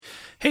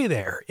Hey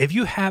there, if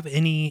you have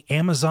any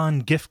Amazon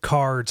gift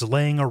cards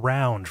laying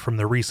around from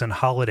the recent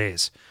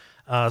holidays,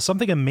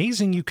 something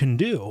amazing you can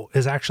do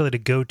is actually to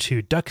go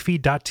to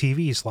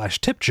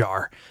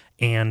duckfeed.tv/tipjar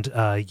and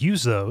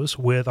use those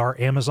with our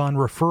Amazon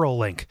referral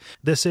link.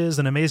 This is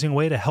an amazing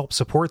way to help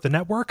support the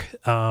network,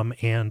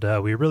 and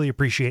we really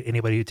appreciate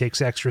anybody who takes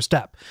the extra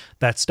step.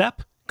 That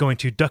step, going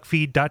to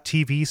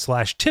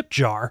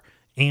duckfeed.tv/tipjar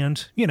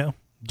and,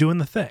 doing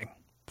the thing.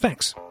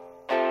 Thanks.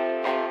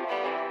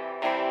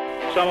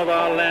 Some of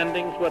our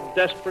landings were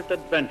desperate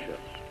adventures.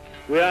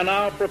 We are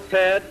now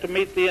prepared to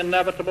meet the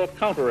inevitable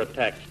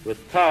counterattacks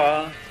with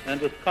power and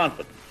with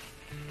confidence.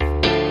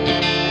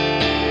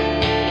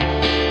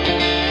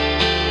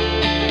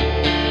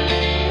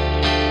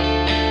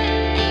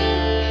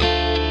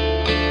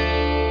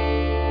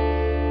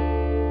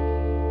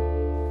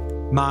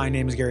 My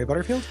name is Gary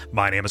Butterfield.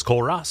 My name is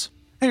Cole Ross.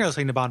 And you're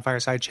listening to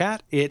Bonfireside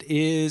Chat. It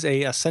is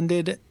a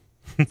Ascended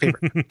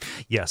favorite.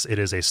 Yes, it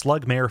is a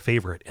Slugmare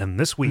favorite. And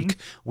this week,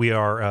 we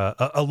are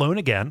alone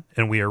again,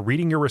 and we are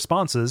reading your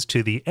responses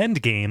to the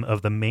end game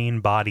of the main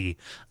body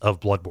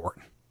of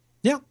Bloodborne.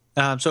 Yeah.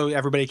 So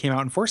everybody came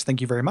out in force.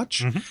 Thank you very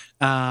much.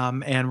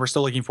 And we're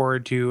still looking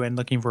forward to and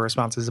looking for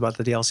responses about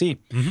the DLC.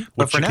 But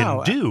Which you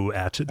can do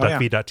at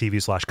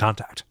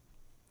duckfeed.tv/contact.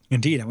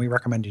 Indeed, and we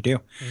recommend you do.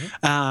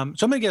 So I'm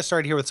going to get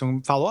started here with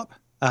some follow-up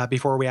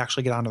before we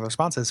actually get on to the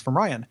responses from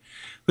Ryan,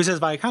 who says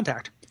via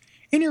contact.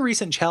 In your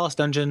recent Chalice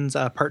Dungeons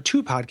Part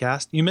 2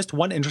 podcast, you missed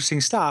one interesting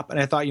stop, and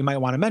I thought you might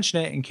want to mention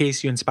it in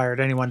case you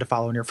inspired anyone to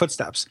follow in your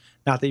footsteps.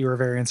 Not that you were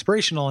very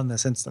inspirational in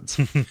this instance.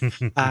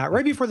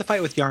 Right before the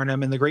fight with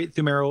Yharnam in the Great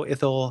Thumeru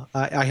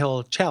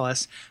Ihil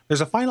Chalice,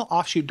 there's a final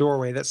offshoot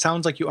doorway that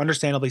sounds like you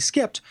understandably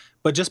skipped,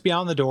 but just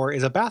beyond the door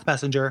is a bath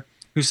messenger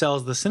who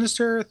sells the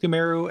sinister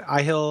Thumeru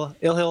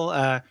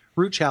Ihil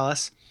root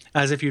chalice,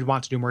 as if you'd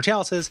want to do more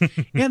chalices,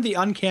 and the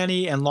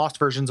uncanny and lost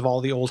versions of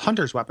all the old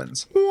hunter's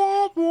weapons.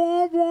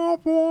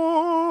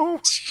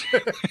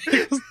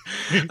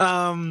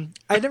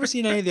 I'd never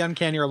seen any of the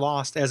uncanny or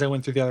lost as I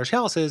went through the other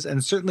chalices,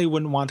 and certainly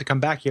wouldn't want to come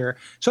back here,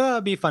 so that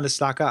would be fun to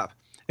stock up.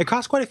 It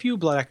costs quite a few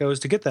blood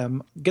echoes to get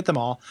them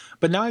all,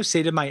 but now I've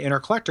sated my inner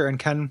collector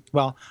and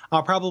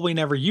I'll probably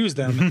never use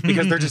them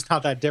because they're just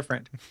not that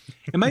different.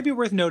 It might be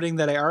worth noting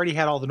that I already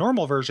had all the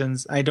normal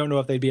versions. I don't know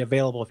if they'd be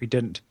available if you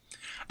didn't.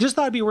 I just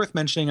thought it'd be worth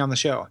mentioning on the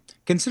show.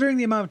 Considering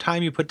the amount of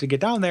time you put to get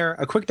down there,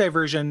 a quick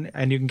diversion,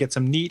 and you can get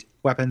some neat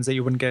weapons that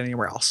you wouldn't get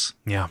anywhere else.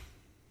 Yeah.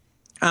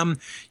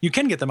 You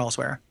can get them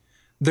elsewhere.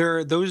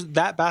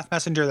 That Bath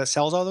Messenger that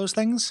sells all those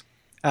things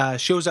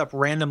shows up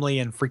randomly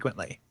and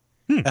frequently.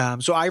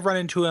 So I've run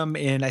into him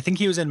I think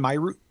he was in my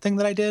route thing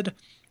that I did.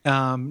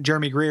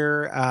 Jeremy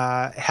Greer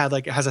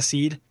has a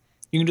seed.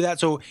 You can do that.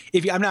 So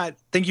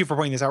thank you for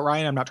pointing this out,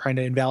 Ryan. I'm not trying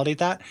to invalidate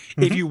that.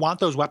 If you want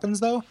those weapons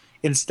though,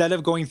 instead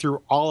of going through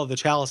all of the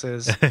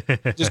chalices,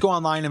 just go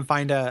online and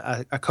find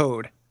a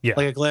code,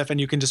 like a glyph,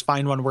 and you can just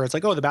find one where it's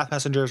like, oh, the Bath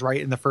Messenger is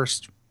right in the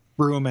first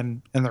room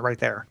and they're right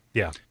there.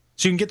 Yeah.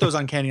 So you can get those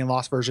uncanny and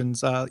lost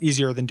versions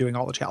easier than doing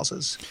all the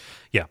chalices.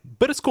 Yeah,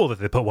 but it's cool that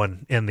they put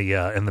one in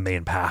the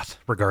main path,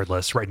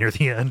 regardless, right near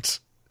the end.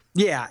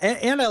 Yeah,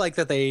 and I like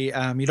that they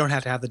you don't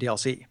have to have the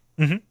DLC.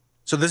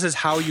 So this is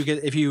how you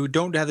get. If you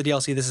don't have the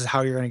DLC, this is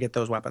how you're going to get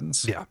those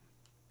weapons. Yeah.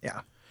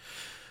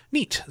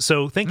 Neat.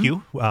 So thank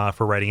you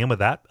for writing in with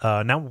that.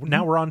 Now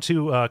we're on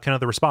to kind of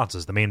the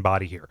responses, the main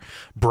body here.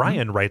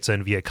 Brian writes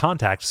in via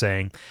contact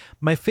saying,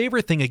 my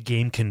favorite thing a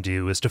game can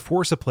do is to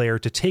force a player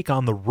to take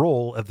on the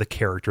role of the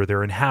character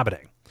they're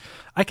inhabiting.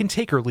 I can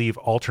take or leave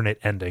alternate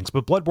endings,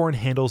 but Bloodborne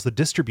handles the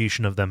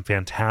distribution of them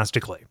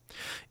fantastically.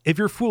 If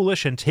you're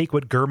foolish and take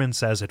what Gurman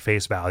says at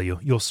face value,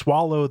 you'll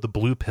swallow the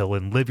blue pill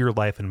and live your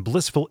life in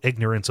blissful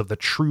ignorance of the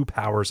true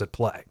powers at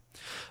play.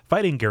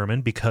 Fighting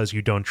Gehrman because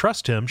you don't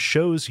trust him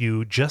shows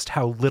you just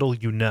how little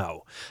you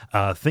know,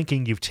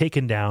 thinking you've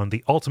taken down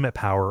the ultimate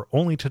power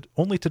only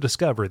to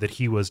discover that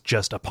he was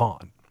just a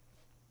pawn.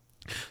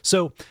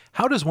 So,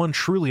 how does one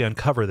truly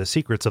uncover the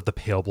secrets of the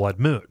Pale Blood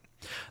Moon?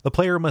 The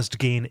player must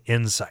gain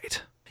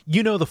insight.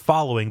 You know the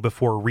following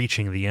before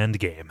reaching the end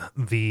game.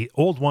 The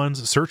Old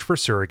Ones search for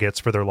surrogates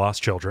for their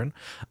lost children.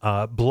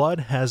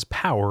 Blood has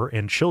power,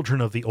 and children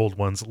of the Old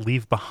Ones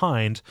leave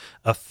behind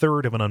a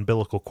third of an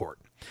umbilical cord.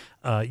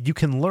 You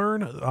can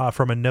learn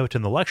from a note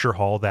in the lecture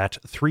hall that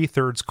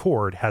 3/3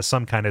 cord has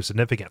some kind of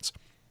significance.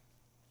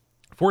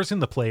 Forcing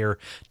the player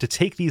to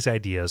take these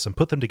ideas and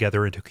put them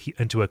together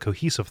into a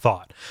cohesive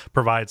thought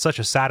provides such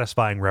a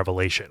satisfying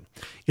revelation.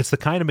 It's the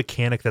kind of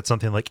mechanic that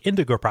something like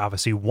Indigo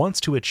Prophecy wants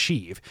to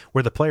achieve,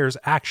 where the player's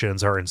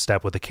actions are in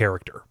step with the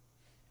character.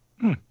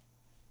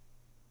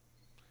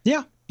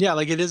 Yeah,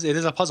 like it is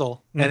a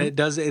puzzle, and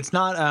it's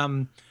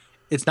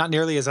not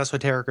nearly as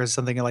esoteric as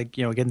something like,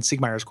 again,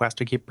 Sigmayr's Quest,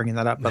 to keep bringing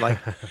that up, but like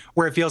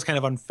where it feels kind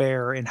of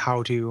unfair in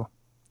how to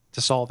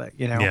solve it,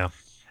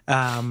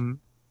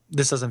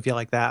 This doesn't feel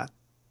like that.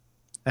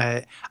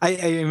 I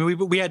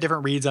mean, we had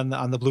different reads on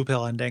the blue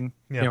pill ending,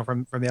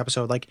 from the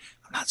episode. Like,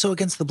 I'm not so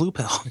against the blue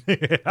pill.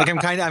 Like,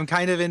 I'm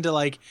kind of into,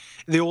 like,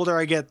 the older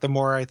I get, the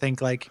more I think,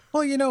 like,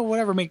 well,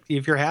 whatever,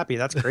 if you're happy,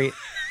 that's great.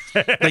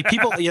 Like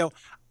people,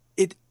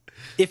 it.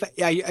 If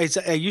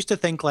I used to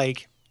think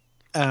like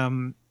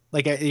I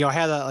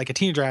had a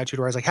teenager attitude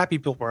where I was like, happy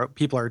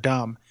people are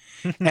dumb,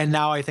 and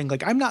now I think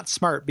like I'm not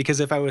smart, because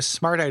if I was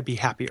smart, I'd be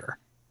happier.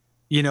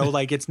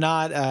 Like it's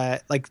not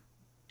like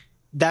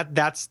that.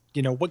 That's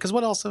because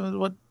what else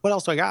do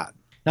I got?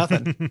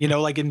 Nothing.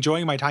 Like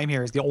enjoying my time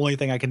here is the only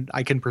thing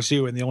I can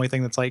pursue, and the only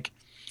thing that's like,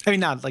 I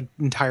mean, not like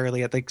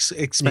entirely at the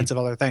expense of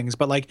other things,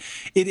 but like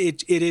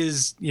it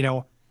is,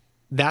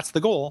 that's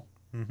the goal.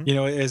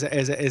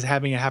 Is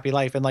having a happy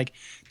life, and like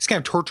just kind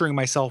of torturing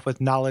myself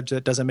with knowledge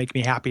that doesn't make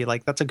me happy.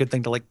 Like that's a good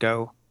thing to let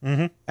go.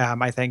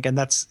 I think, and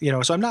that's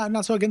so I'm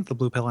not so against the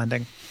blue pill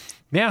ending.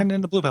 Yeah, and in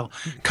the blue pill,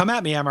 come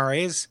at me,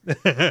 MRAs.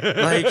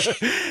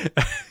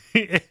 Like.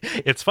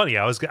 It's funny.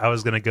 I was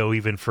going to go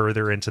even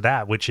further into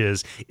that, which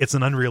is it's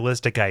an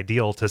unrealistic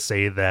ideal to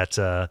say that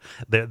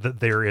that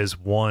there is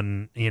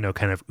one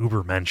kind of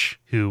Ubermensch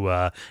who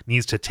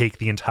needs to take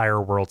the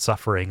entire world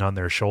suffering on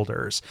their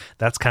shoulders.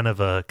 That's kind of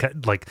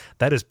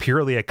that is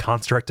purely a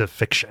construct of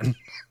fiction.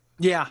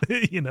 Yeah.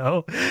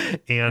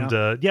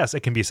 Yes,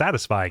 it can be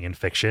satisfying in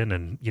fiction,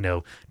 and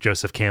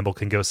Joseph Campbell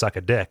can go suck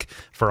a dick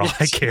for all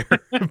I care.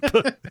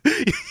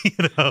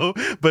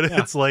 But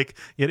it's like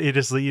it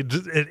is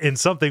in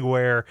something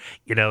where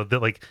your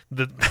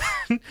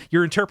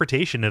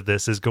interpretation of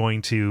this is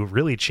going to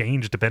really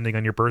change depending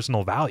on your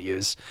personal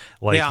values.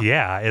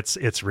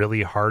 It's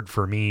really hard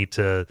for me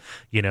to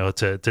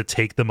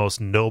take the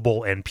most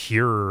noble and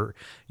pure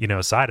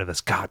side of this.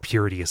 God,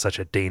 purity is such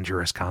a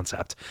dangerous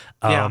concept.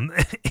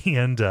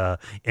 And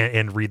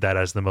read that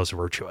as the most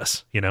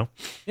virtuous, Yeah.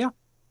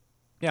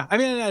 I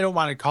mean, I don't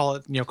want to call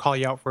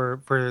you out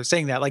for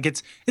saying that. Like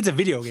it's a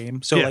video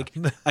game. So like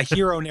a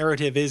hero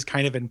narrative is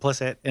kind of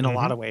implicit in a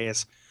lot of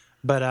ways.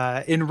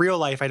 But in real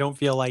life, I don't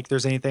feel like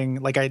there's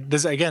anything like I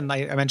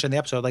mentioned in the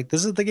episode, like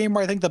this is the game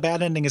where I think the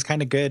bad ending is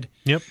kind of good.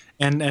 Yep.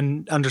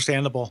 And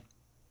understandable,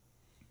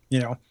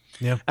 Yeah.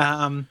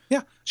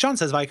 Sean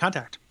says via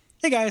contact.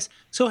 Hey guys,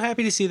 so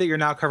happy to see that you're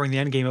now covering the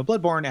endgame of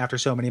Bloodborne after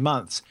so many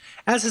months.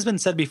 As has been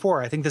said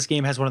before, I think this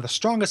game has one of the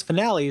strongest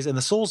finales in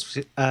the Souls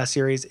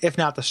series, if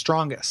not the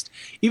strongest.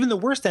 Even the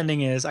worst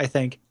ending is, I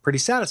think, pretty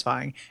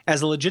satisfying,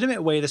 as a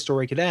legitimate way the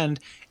story could end,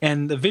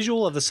 and the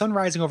visual of the sun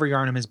rising over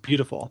Yharnam is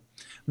beautiful.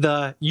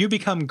 The you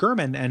become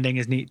Gurman ending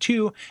is neat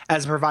too,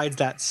 as it provides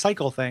that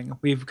cycle thing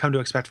we've come to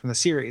expect from the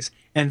series,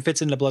 and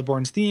fits into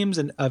Bloodborne's themes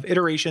and of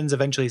iterations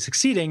eventually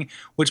succeeding,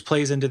 which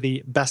plays into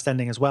the best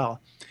ending as well.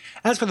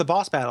 As for the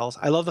boss battles,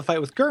 I love the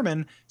fight with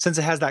Gurman since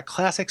it has that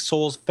classic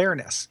Souls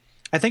fairness.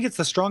 I think it's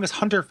the strongest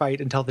hunter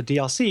fight until the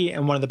DLC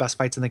and one of the best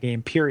fights in the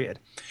game, period.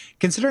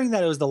 Considering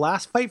that it was the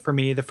last fight for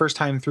me the first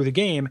time through the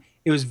game,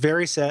 it was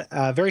very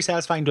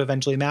satisfying to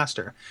eventually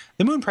master.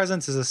 The moon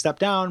presence is a step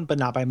down, but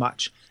not by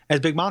much. As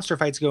big monster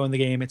fights go in the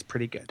game, it's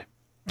pretty good.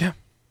 Yeah.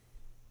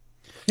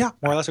 Yeah,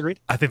 more or less agreed.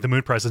 I think the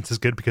moon presence is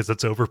good because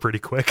it's over pretty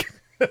quick.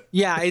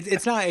 Yeah,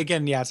 it's not,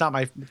 again, it's not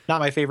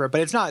my favorite,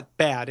 but it's not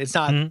bad. It's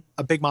not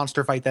a big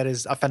monster fight that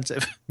is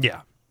offensive.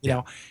 Yeah.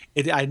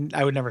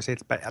 I would never say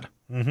it's bad.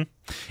 Mm-hmm.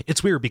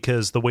 It's weird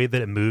because the way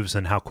that it moves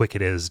and how quick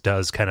it is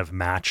does kind of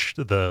match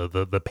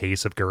the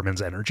pace of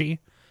Gurman's energy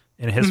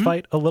in his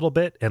fight a little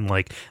bit, and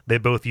like they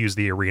both use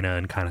the arena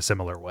in kind of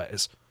similar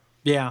ways.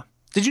 Yeah.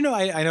 Did you know?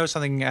 I know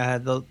something.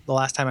 The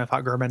last time I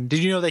fought Gurman, did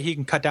you know that he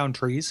can cut down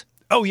trees?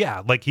 Oh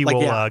yeah, like he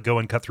will go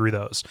and cut through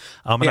those.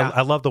 And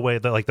I love the way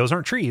that like those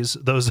aren't trees;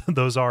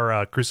 those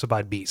are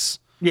crucified beasts.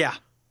 Yeah.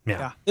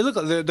 They look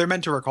like they're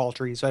meant to recall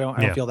trees, so I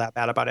don't feel that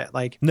bad about it.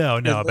 Like no,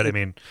 but I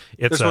mean,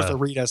 they're supposed to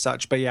read as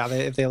such. But yeah,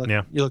 if they look,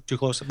 you look too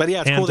close. But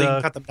yeah, it's cool they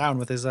can cut them down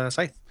with his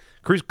scythe.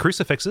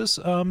 Crucifixes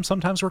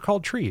sometimes were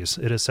called trees.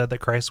 It is said that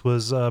Christ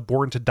was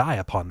born to die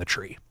upon the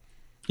tree.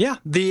 Yeah,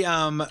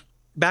 the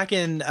back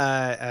in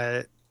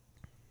high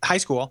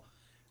school,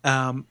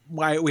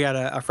 we had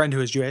a friend who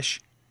was Jewish,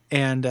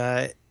 and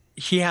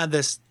he had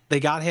this.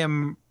 They got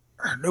him.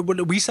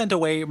 We sent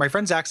away. My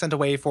friend Zach sent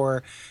away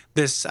for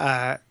this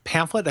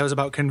pamphlet that was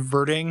about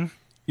converting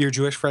your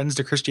Jewish friends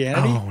to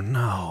Christianity. Oh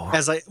no!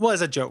 As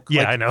a joke.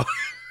 Yeah, like, I know.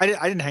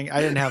 I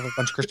didn't have a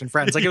bunch of Christian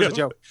friends. Like it was a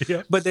joke.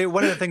 Yeah. But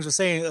one of the things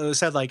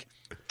said like,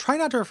 try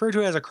not to refer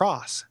to it as a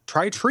cross.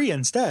 Try tree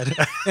instead.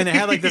 And it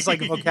had like this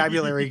like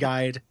vocabulary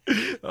guide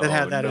that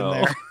had that in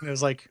there. And it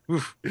was like,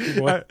 oof.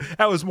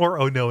 I was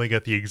more knowing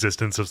at the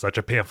existence of such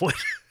a pamphlet.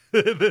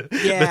 The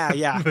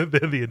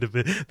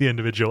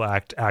individual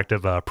act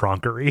of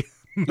pronkery.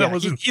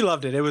 He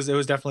loved it. It was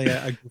definitely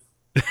a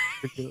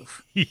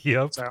goof.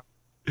 Yep. So.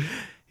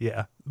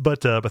 Yeah,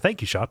 but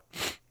thank you, Sean.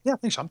 Yeah,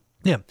 thanks, Sean.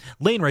 Yeah,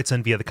 Lane writes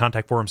in via the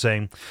contact forum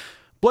saying,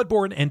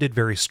 Bloodborne ended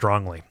very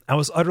strongly. I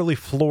was utterly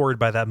floored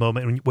by that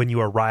moment when you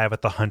arrive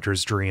at the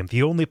Hunter's Dream,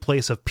 the only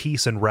place of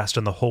peace and rest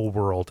in the whole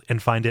world,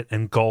 and find it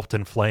engulfed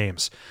in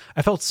flames.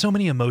 I felt so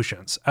many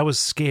emotions. I was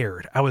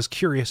scared, I was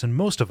curious, and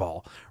most of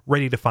all,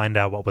 ready to find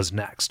out what was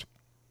next.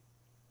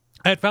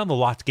 I had found the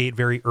locked gate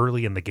very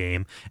early in the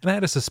game, and I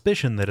had a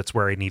suspicion that it's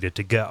where I needed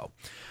to go.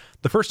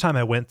 The first time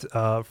I went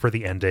for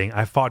the ending,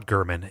 I fought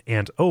Gurman,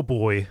 and oh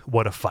boy,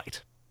 what a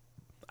fight.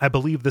 I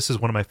believe this is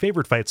one of my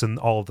favorite fights in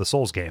all of the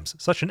Souls games.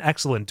 Such an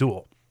excellent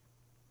duel.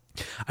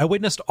 I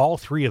witnessed all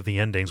 3 of the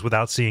endings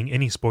without seeing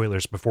any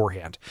spoilers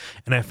beforehand,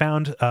 and I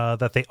found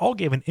that they all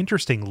gave an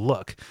interesting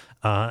look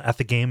at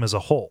the game as a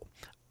whole.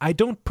 I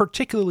don't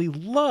particularly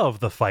love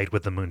the fight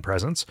with the moon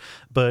presence,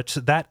 but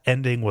that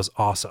ending was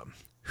awesome.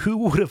 Who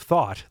would have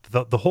thought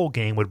that the whole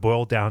game would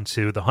boil down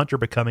to the hunter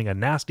becoming a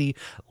nasty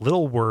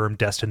little worm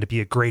destined to be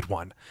a great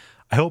one?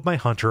 I hope my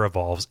hunter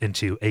evolves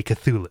into a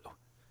Cthulhu.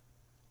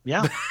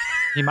 Yeah,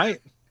 he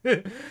might.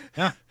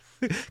 Yeah.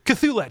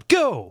 Cthulhu,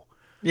 go!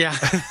 Yeah.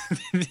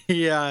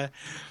 The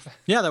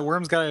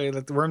worm's got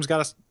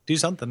to do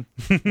something.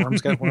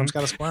 Worm's got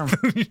to squirm.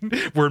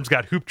 Worm's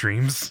got hoop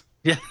dreams.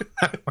 Yeah.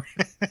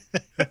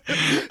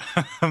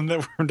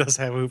 The worm does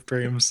have hoop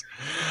dreams.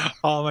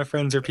 All my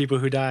friends are people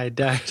who died.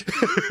 That's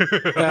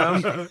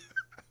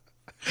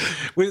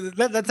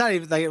not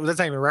even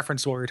a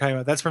reference to what we were talking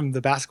about. That's from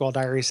the Basketball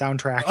Diary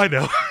soundtrack. I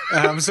know.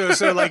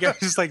 So like I was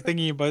just like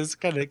thinking about it's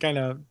kind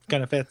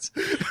of fits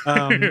with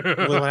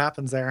what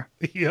happens there.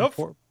 Yep.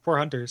 Poor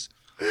hunters.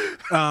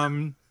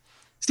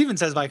 Steven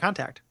says by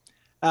contact.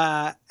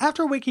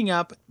 After waking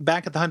up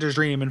back at the Hunter's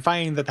Dream and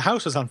finding that the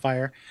house was on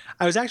fire,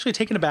 I was actually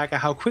taken aback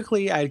at how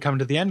quickly I had come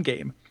to the end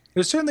game. It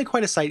was certainly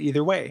quite a sight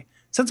either way.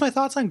 Since my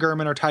thoughts on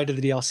Gurman are tied to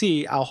the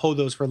DLC, I'll hold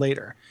those for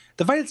later.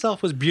 The fight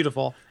itself was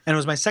beautiful, and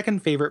was my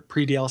second favorite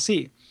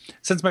pre-DLC.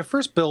 Since my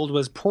first build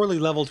was poorly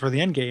leveled for the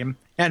endgame,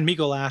 and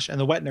Migolash and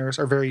the Wet Nurse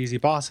are very easy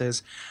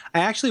bosses, I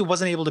actually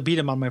wasn't able to beat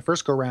him on my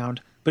first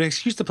go-round, but an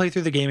excuse to play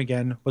through the game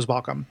again was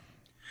welcome.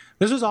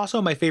 This was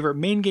also my favorite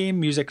main game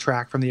music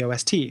track from the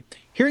OST.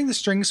 Hearing the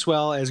strings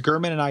swell as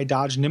Gurman and I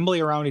dodge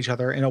nimbly around each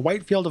other in a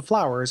white field of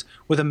flowers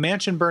with a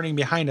mansion burning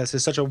behind us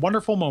is such a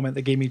wonderful moment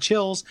that gave me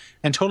chills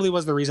and totally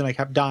was the reason I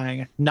kept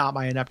dying, not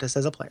my ineptness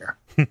as a player.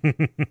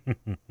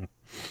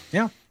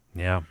 Yeah.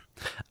 Yeah.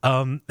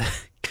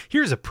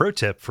 Here's a pro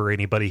tip for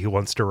anybody who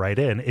wants to write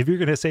in. If you're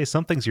going to say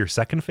something's your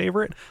second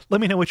favorite, let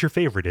me know what your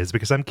favorite is,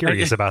 because I'm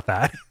curious about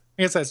that.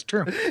 I guess that's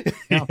true.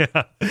 Yeah.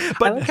 But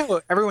I like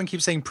how everyone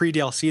keeps saying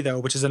pre-DLC, though,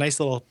 which is a nice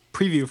little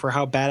preview for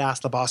how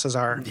badass the bosses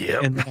are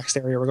in the next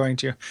area we're going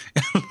to.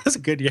 That's a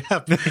good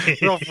yep.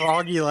 Real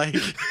froggy like.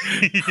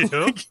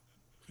 Yep.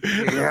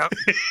 Yep.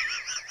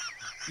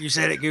 You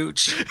said it,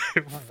 Gooch.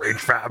 French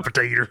fried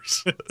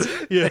potatoes.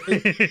 Yeah.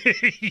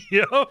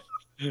 Yep.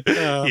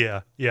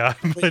 Yeah.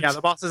 But yeah,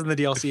 the bosses in the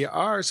DLC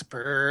are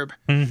superb.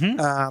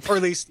 Or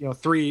at least,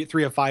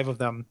 3 of 5 of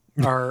them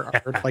are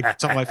like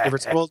some of my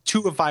favorites. Well,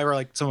 2 of 5 are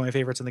like some of my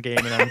favorites in the game,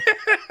 and then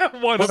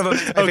one of them.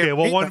 Okay,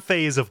 well, one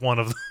phase of one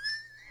of them.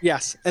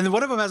 Yes, and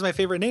one of them has my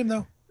favorite name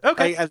though.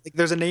 Okay, I think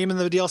there's a name in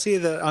the DLC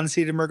that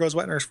unseated Murgo's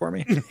Wet Nurse for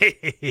me.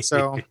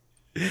 So.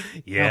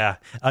 Yeah.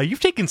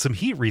 You've taken some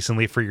heat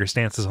recently for your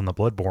stances on the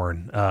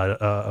Bloodborne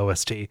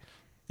OST.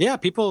 Yeah,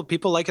 people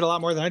like it a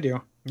lot more than I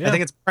do. Yeah. I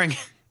think it's boring.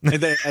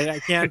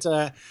 I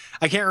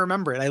can't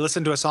remember it. I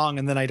listened to a song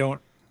and then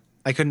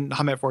I couldn't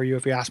hum it for you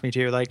if you asked me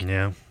to. Like,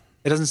 yeah,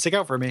 it doesn't stick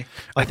out for me.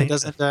 Like, it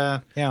doesn't.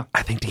 Yeah,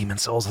 I think Demon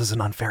Souls is an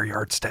unfair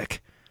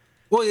yardstick.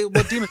 Well,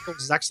 Demon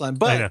Souls is excellent,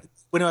 but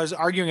when I was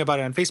arguing about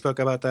it on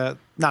Facebook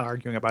not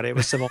arguing about it, it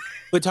was civil,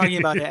 but talking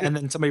about it, and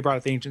then somebody brought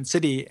up the Ancient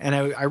City, and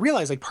I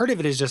realized like part of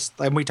it is just,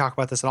 and we talk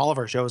about this in all of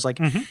our shows, like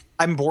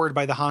I'm bored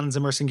by the Hans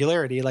Zimmer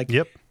singularity. Like,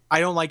 I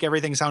don't like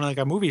everything sounding like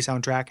a movie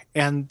soundtrack.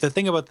 And the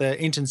thing about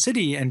the Ancient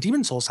City and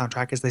Demon Souls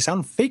soundtrack is they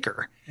sound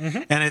faker.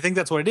 And I think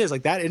that's what it is.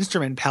 Like, that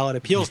instrument palette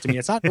appeals to me.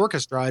 It's not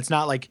orchestra. It's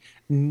not like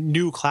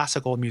new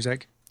classical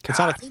music. It's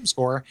not a theme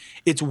score.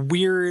 It's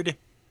weird,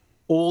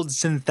 old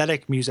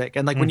synthetic music.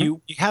 And like when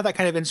you have that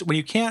kind of, when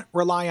you can't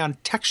rely on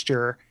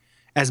texture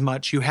as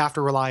much, you have to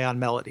rely on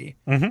melody.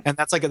 And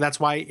that's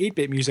why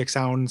 8-bit music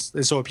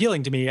is so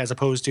appealing to me as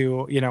opposed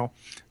to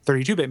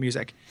 32-bit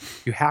music.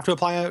 You have to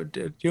apply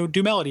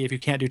do melody if you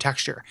can't do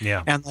texture.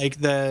 And like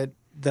the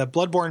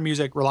Bloodborne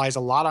music relies a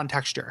lot on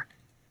texture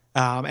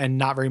and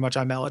not very much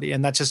on melody,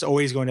 and that's just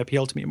always going to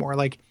appeal to me more.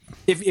 Like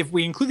if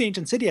we include the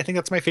Ancient City, I think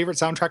that's my favorite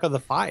soundtrack of the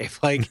 5.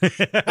 Like,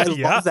 I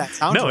love that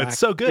soundtrack. No, it's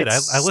so good.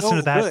 I listen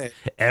to that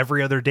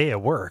every other day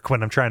at work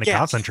when I'm trying to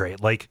concentrate.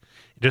 Like,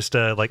 just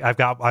like I've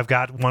got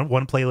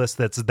one playlist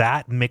that's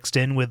that mixed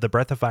in with the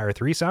Breath of Fire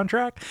 3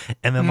 soundtrack,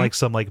 and then like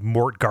some like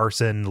Mort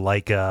Garson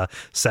like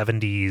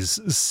 70s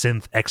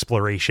synth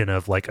exploration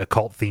of like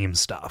occult theme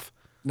stuff.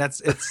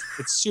 It's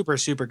super,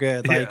 super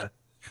good. Like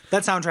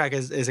that soundtrack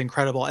is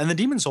incredible. And the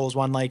Demon Souls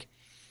one, like,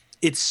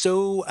 it's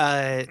so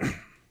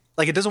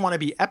like it doesn't want to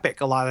be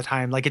epic a lot of the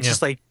time. Like, it's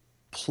just like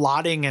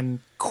plotting and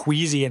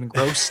queasy and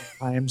gross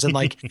sometimes. And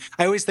like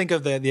I always think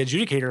of the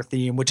Adjudicator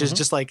theme, which is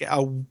just like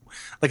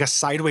a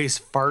sideways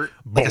fart,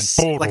 like a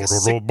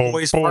sick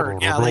boy's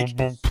fart. Yeah, like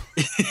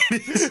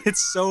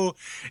it's so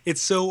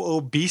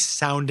obese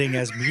sounding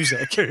as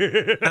music.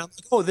 And I'm like,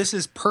 oh, this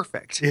is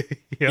perfect.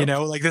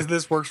 Like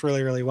this works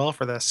really, really well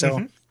for this.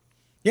 So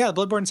yeah,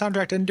 the Bloodborne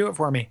soundtrack didn't do it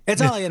for me.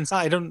 It's not like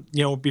inside. I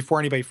don't, before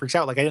anybody freaks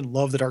out, like I didn't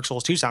love the Dark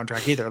Souls 2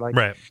 soundtrack either. Like,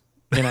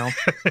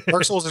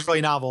 Dark Souls is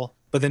really novel.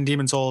 but then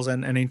Demon Souls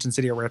and Ancient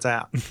City are where it's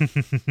at.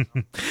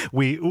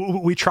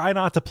 We try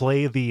not to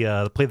play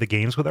the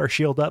games with our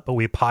shield up, but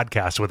we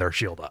podcast with our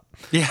shield up.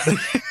 Yeah.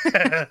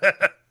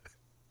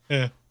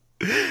 Yeah.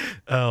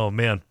 Oh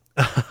man.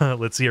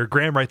 Let's see here.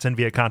 Graham writes in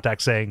via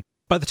contact saying,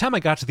 by the time I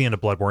got to the end of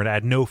Bloodborne, I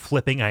had no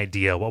flipping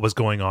idea what was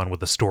going on with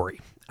the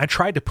story. I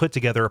tried to put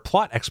together a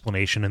plot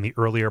explanation in the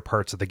earlier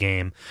parts of the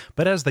game,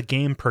 but as the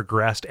game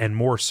progressed and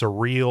more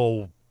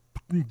surreal,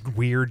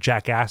 weird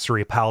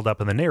jackassery piled up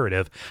in the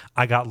narrative,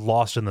 I got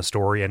lost in the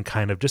story and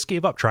kind of just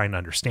gave up trying to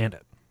understand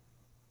it.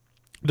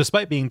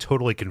 Despite being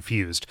totally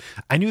confused,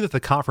 I knew that the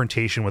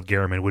confrontation with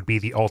Gehrman would be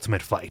the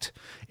ultimate fight,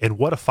 and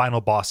what a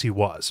final boss he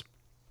was.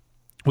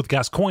 With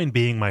Gascoigne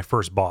being my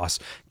first boss,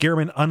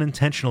 Gehrman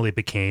unintentionally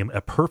became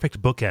a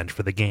perfect bookend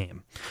for the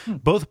game.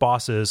 Both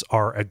bosses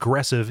are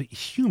aggressive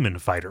human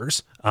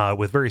fighters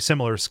with very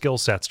similar skill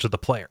sets to the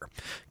player.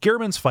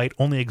 Gehrman's fight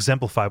only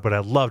exemplified what I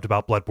loved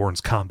about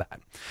Bloodborne's combat.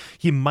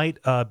 He might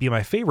be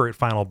my favorite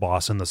final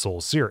boss in the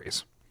Souls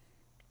series.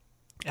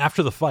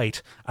 After the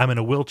fight, I'm in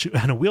a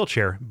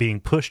wheelchair being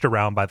pushed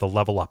around by the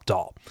level up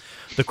doll.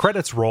 The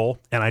credits roll,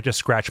 and I just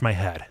scratch my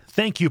head.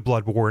 Thank you,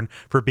 Bloodborne,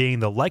 for being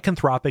the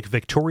lycanthropic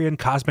Victorian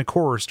cosmic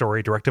horror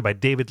story directed by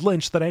David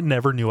Lynch that I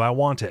never knew I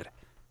wanted.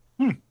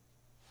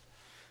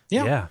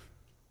 Yeah.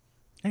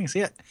 I can see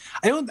it.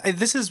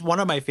 This is one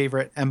of my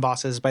favorite M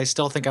bosses, but I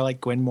still think I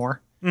like Gwyn more.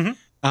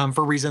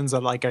 For reasons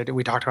that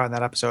we talked about in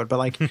that episode. But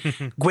like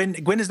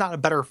Gwyn is not a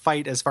better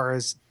fight as far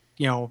as,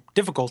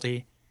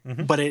 difficulty,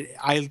 but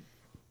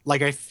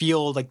I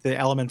feel like the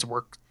elements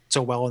work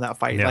so well in that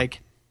fight. Yeah. Like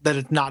that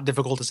it's not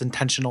difficult, it's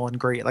intentional and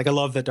great. Like I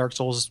love that Dark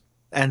Souls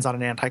ends on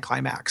an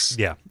anticlimax.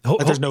 Yeah.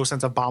 Like there's no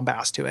sense of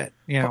bombast to it,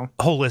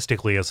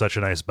 Holistically, it's such a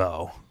nice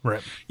bow.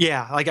 Right.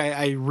 Yeah, like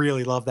I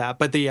really love that.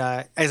 But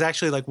the is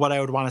actually like what I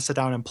would want to sit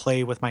down and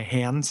play with my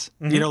hands.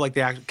 Like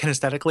the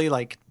kinesthetically,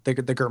 like the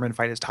Gehrman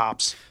fight is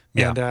tops.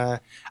 Yeah.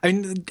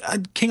 And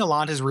King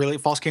Allant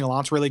False King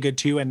Allant's really good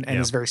too, and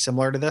is very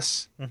similar to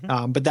this.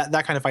 But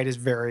that kind of fight is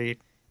very,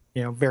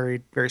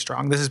 very, very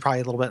strong. This is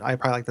probably I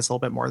probably like this a little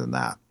bit more than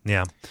that.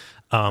 Yeah.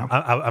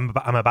 I'm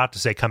about to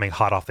say coming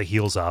hot off the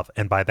heels of,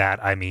 and by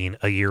that I mean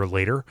a year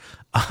later.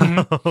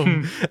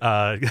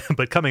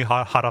 But coming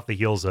hot off the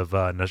heels of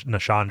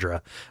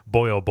Nashandra,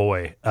 boy oh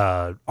boy,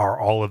 are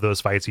all of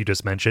those fights you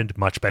just mentioned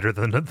much better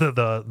than the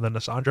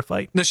Nashandra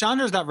fight?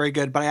 Nashandra's not very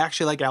good, but I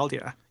actually like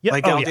Aldia. Yeah.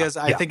 Like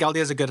I think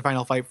Aldia's a good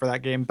final fight for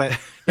that game, but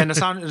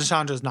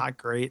Nashandra's not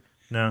great.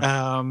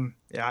 No.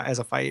 As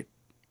a fight.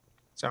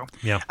 So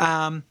yeah.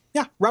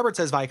 Robert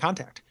says via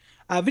contact.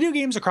 Video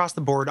games across the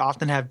board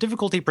often have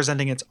difficulty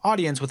presenting its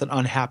audience with an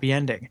unhappy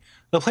ending.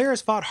 The player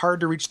has fought hard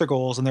to reach their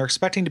goals, and they're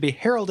expecting to be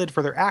heralded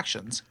for their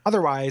actions.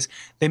 Otherwise,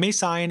 they may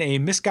sign a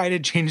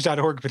misguided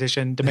Change.org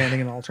petition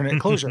demanding an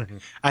alternate closure.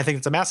 I think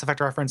it's a Mass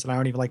Effect reference, and I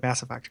don't even like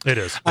Mass Effect. It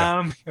is.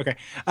 Yeah. Okay.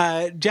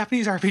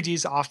 Japanese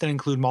RPGs often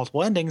include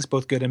multiple endings,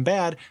 both good and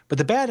bad, but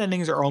the bad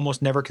endings are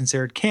almost never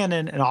considered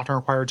canon and often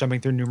require jumping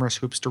through numerous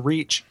hoops to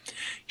reach.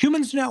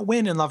 Humans do not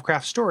win in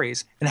Lovecraft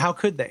stories, and how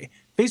could they?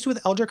 Faced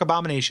with eldritch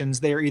abominations,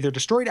 they are either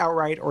destroyed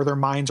outright or their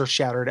minds are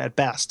shattered at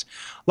best.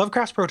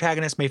 Lovecraft's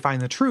protagonist may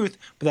find the truth,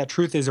 but that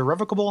truth is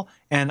irrevocable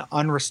and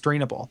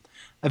unrestrainable.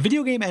 A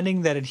video game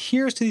ending that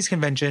adheres to these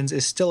conventions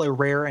is still a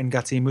rare and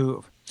gutsy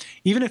move.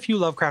 Even a few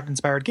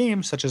Lovecraft-inspired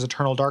games, such as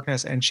Eternal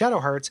Darkness and Shadow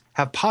Hearts,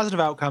 have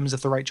positive outcomes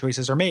if the right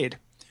choices are made.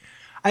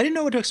 I didn't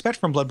know what to expect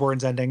from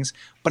Bloodborne's endings,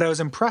 but I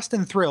was impressed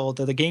and thrilled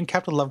that the game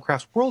kept with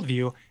Lovecraft's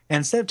worldview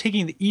instead of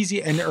taking the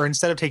easy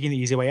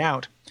way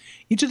out.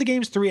 Each of the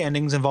game's 3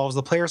 endings involves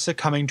the player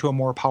succumbing to a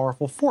more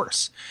powerful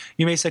force.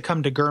 You may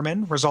succumb to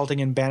Gehrman, resulting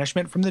in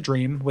banishment from the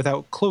dream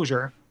without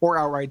closure, or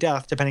outright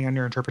death, depending on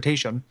your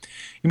interpretation.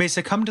 You may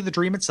succumb to the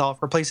dream itself,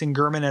 replacing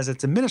Gehrman as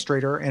its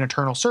administrator and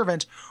eternal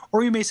servant,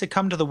 or you may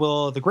succumb to the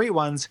will of the Great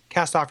Ones,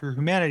 cast off your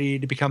humanity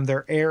to become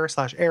their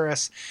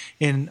heir/heiress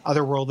in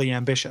otherworldly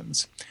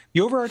ambitions.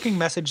 The overarching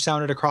message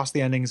sounded across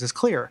the endings is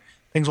clear.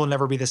 Things will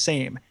never be the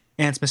same,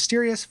 and it's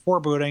mysterious,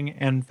 foreboding,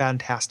 and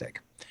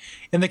fantastic.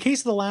 In the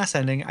case of the last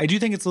ending, I do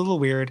think it's a little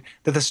weird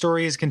that the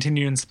story is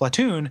continued in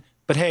Splatoon,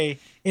 but hey,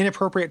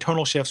 inappropriate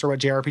tonal shifts are what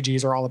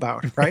JRPGs are all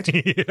about, right?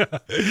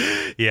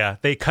 Yeah,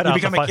 they cut you out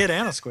become a kid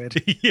and a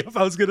squid. Yep,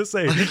 I was going to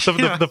say,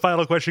 the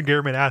final question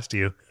Gehrman asked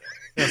you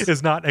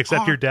is not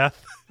accept your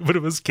death, but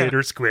it was kid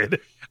or squid.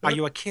 Are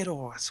you a kid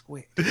or a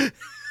squid?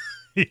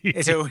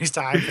 It's always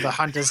time for the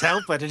hunter's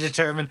helper to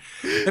determine.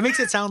 It makes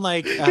it sound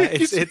like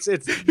it's.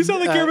 You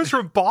sound like Gehrman's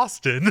from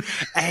Boston.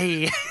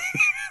 Hey,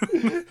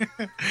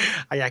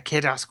 are you a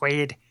kid or a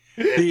squid?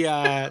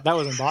 That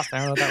was in Boston.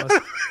 I don't know what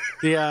that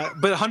was.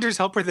 But hunter's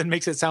helper then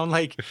makes it sound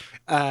like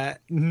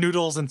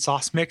noodles and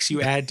sauce mix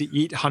you add to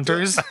eat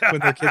hunters when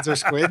their kids are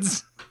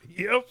squids.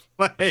 Yep.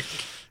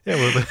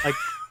 Yeah,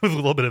 with a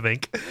little bit of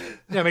ink.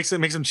 Yeah, makes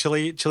them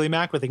chili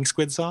mac with ink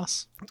squid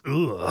sauce.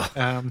 Ugh.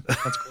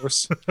 That's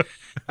gross.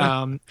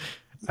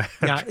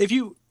 Yeah, if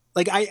you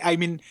like, I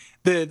mean,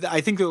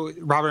 I think that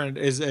Robert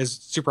is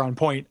super on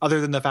point.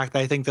 Other than the fact that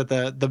I think that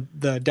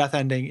the death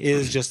ending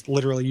is just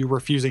literally you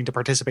refusing to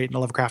participate in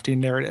the Lovecraftian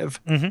narrative.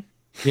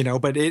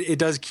 But it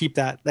does keep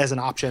that as an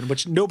option,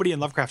 which nobody in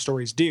Lovecraft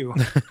stories do.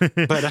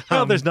 But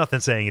well, there's nothing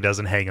saying he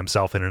doesn't hang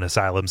himself in an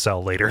asylum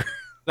cell later.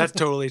 That's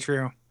totally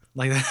true.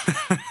 Like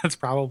that's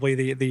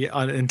probably the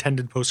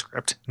unintended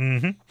postscript.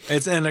 Mm-hmm.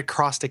 It's an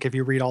acrostic if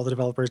you read all the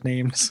developers'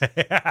 names.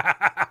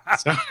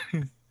 So.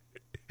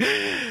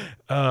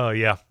 Oh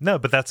yeah, no,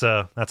 but that's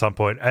on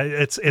point.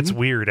 It's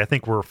weird. I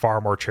think we're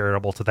far more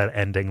charitable to that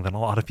ending than a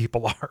lot of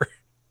people are.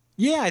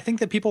 Yeah, I think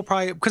that people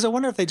probably, because I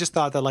wonder if they just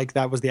thought that like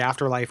that was the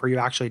afterlife or you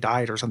actually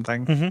died or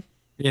something.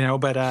 Mm-hmm.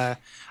 But I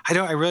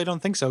really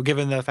don't think so,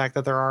 given the fact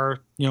that there are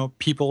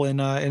people in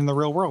the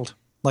real world,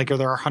 like, or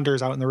there are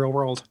hunters out in the real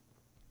world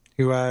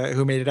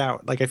who made it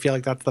out. Like, I feel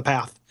like that's the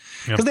path,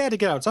 because they had to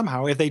get out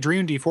somehow. If they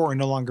dream D4 and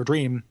no longer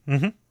dream,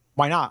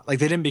 why not? Like,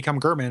 they didn't become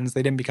Germans,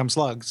 they didn't become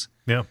slugs.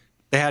 Yeah,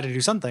 they had to do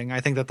something.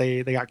 I think that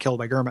they got killed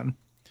by German.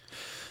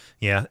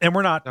 Yeah, and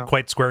we're not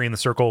quite squaring the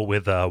circle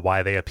with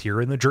why they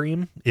appear in the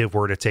dream if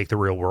we're to take the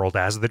real world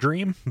as the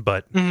dream,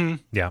 but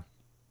yeah.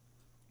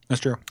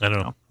 That's true. I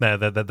don't know.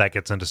 That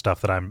gets into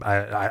stuff that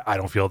I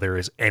don't feel there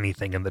is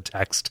anything in the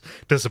text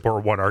to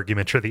support one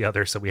argument or the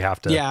other, so we have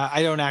to. Yeah,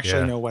 I don't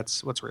actually know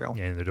what's real.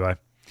 Yeah, neither do I.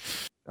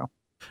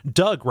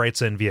 Doug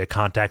writes in via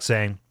contact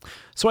saying,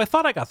 "So I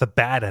thought I got the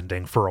bad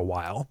ending for a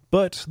while,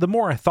 but the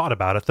more I thought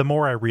about it, the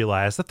more I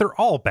realized that they're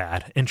all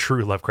bad in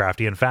true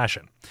Lovecraftian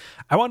fashion.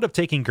 I wound up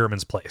taking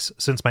Gurman's place,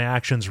 since my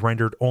actions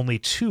rendered only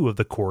 2 of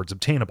the chords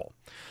obtainable.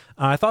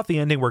 I thought the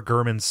ending where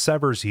Gurman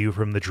severs you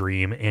from the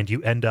dream and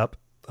you end up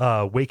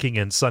waking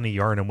in sunny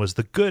Yarnum was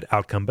the good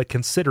outcome, but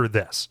consider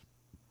this.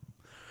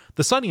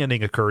 The sunny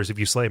ending occurs if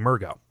you slay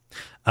Murgo.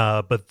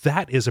 But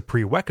that is a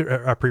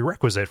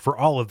prerequisite for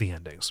all of the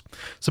endings.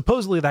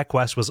 Supposedly that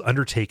quest was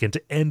undertaken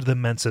to end the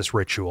Mensis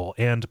ritual,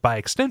 and by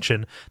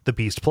extension, the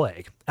Beast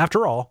Plague.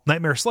 After all,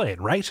 Nightmare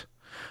Slain, right?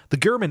 The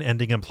Gurman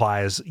ending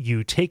implies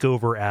you take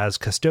over as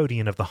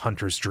custodian of the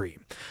hunter's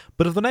dream.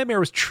 But if the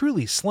nightmare was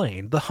truly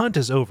slain, the hunt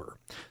is over.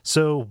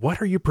 So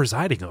what are you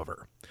presiding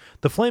over?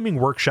 The Flaming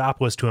Workshop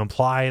was to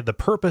imply the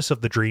purpose of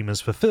the dream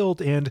is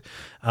fulfilled, and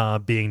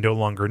being no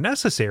longer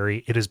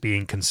necessary, it is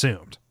being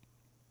consumed.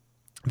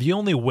 The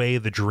only way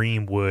the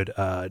dream would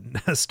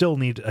still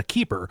need a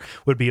keeper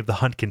would be if the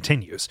hunt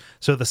continues,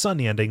 so the sun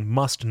ending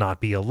must not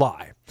be a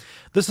lie.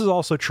 This is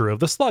also true of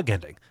the slug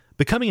ending.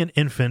 Becoming an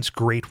infant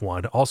great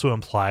one also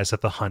implies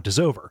that the hunt is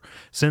over,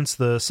 since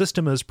the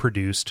system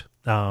produced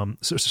the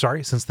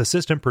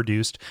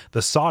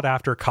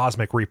sought-after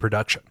cosmic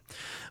reproduction.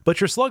 But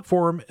your slug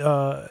form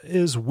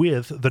is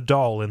with the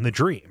doll in the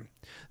dream.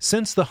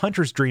 Since the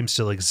hunter's dream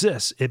still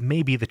exists, it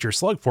may be that your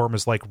slug form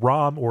is like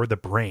Rom or the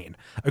brain,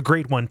 a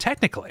great one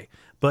technically,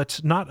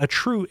 but not a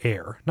true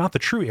heir, not the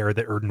true heir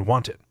that Erden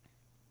wanted.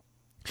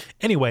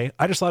 Anyway,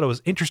 I just thought it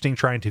was interesting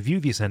trying to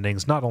view these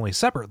endings not only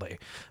separately,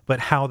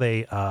 but how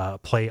they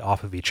play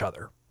off of each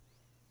other.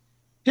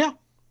 Yeah.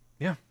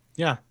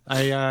 Yeah.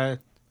 I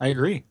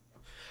agree.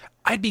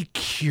 I'd be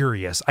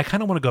curious. I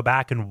kind of want to go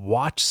back and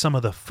watch some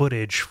of the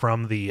footage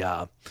from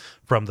the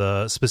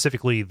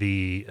specifically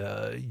the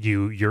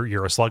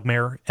you're a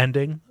slugmare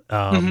ending,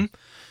 and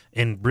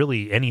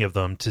really any of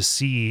them, to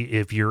see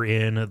if you're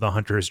in the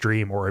hunter's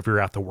dream or if you're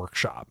at the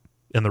workshop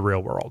in the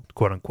real world,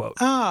 quote unquote.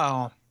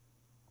 Oh,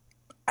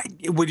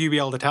 would you be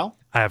able to tell?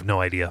 I have no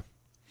idea.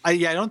 I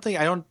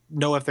don't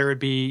know if you'd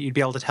be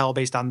able to tell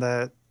based on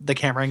the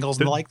camera angles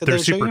and the like that they're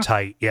they show super you.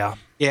 tight. Yeah.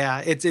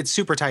 Yeah, it's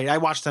super tight. I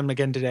watched them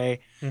again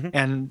today,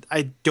 and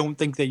I don't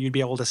think that you'd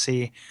be able to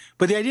see.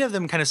 But the idea of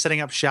them kind of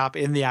setting up shop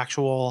in the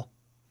actual,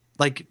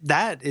 like,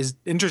 that is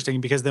interesting,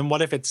 because then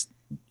what if it's,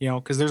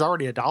 because there's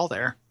already a doll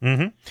there.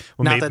 Mm-hmm.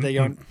 Well, Not that they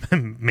don't.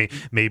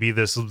 Maybe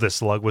this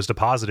slug was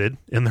deposited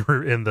in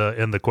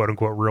the quote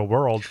unquote real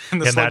world,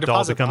 and that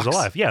doll becomes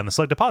alive. Yeah, in the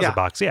slug deposit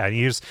box. Yeah, and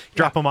you just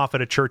drop them off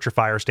at a church or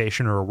fire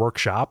station or a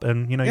workshop,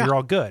 and you're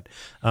all good.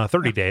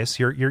 30 days,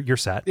 you're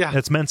set. Yeah,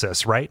 it's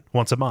Mensis, right?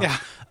 Once a month.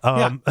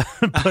 Yeah.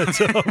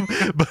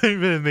 But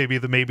maybe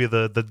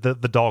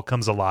the doll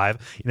comes alive.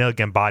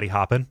 Again, body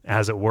hopping,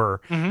 as it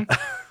were.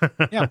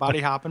 Mm-hmm. Yeah, body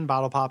hopping,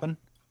 bottle popping.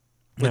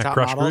 With top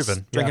models,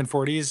 grooving. Drinking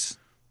 40s,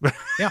 with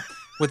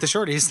the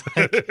shorties.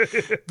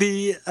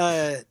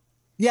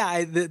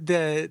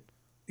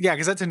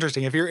 Because that's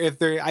interesting.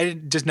 I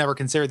just never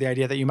considered the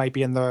idea that you might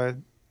be in the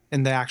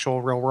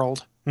actual real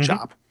world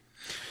shop.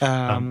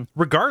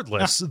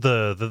 Regardless,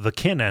 the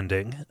kin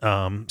ending,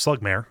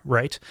 Slugmare,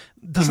 right?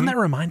 Doesn't that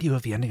remind you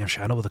of the ending of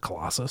Shadow of the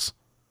Colossus?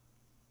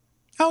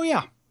 Oh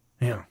yeah,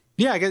 yeah.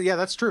 I guess,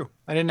 that's true.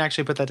 I didn't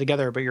actually put that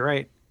together, but you're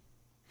right.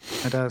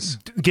 It does.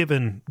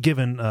 Given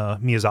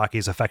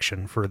Miyazaki's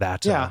affection for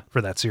that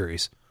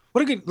series.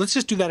 What a good. Let's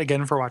just do that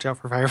again for Watch Out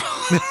for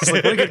Fireballs.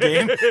 What a good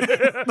game.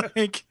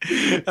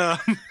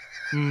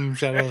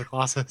 Shadow of the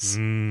Colossus.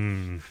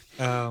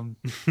 I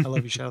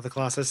love you, Shadow of the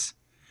Colossus.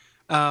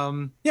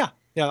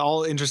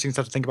 All interesting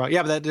stuff to think about.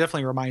 Yeah, but that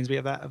definitely reminds me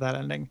of that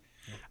ending.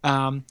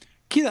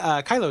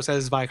 Kylo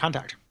says via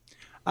contact,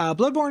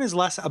 Bloodborne is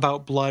less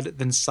about blood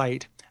than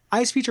sight,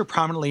 Eyes feature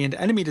prominently in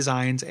enemy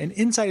designs, and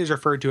insight is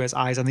referred to as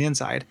eyes on the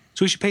inside,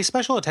 so we should pay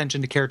special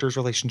attention to characters'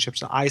 relationships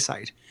to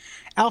eyesight.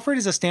 Alfred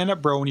is a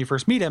stand-up bro when you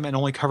first meet him and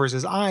only covers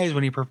his eyes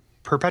when he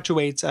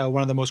perpetuates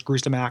one of the most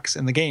gruesome acts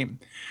in the game.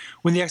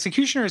 When the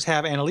executioners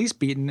have Annalise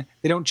beaten,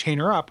 they don't chain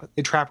her up,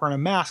 they trap her in a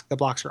mask that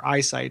blocks her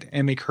eyesight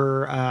and make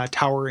her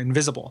tower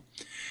invisible.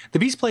 The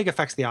Beast Plague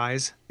affects the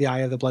eyes, the eye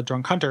of the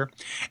blood-drunk hunter,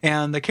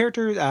 and the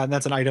character,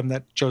 that's an item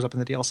that shows up in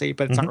the DLC,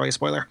 but it's not really a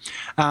spoiler.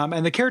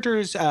 And the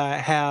characters who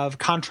have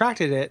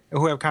contracted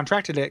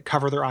it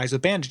cover their eyes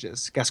with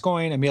bandages.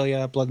 Gascoigne,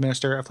 Amelia, Blood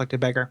Minister, Afflicted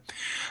Beggar.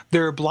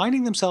 They're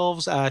blinding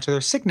themselves to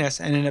their sickness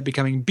and end up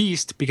becoming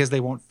beast because they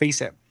won't face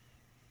it.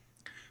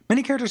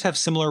 Many characters have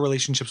similar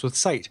relationships with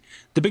sight.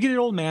 The bigoted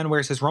old man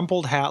wears his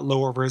rumpled hat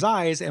low over his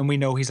eyes, and we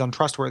know he's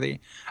untrustworthy.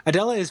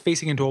 Adela is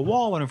facing into a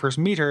wall when we first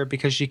meet her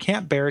because she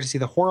can't bear to see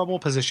the horrible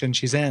position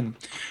she's in.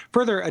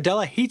 Further,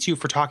 Adela hates you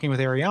for talking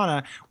with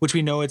Ariana, which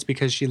we know it's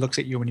because she looks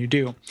at you when you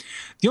do.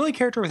 The only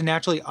character with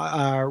naturally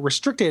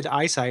restricted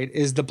eyesight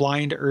is the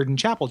blind Erden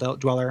Chapel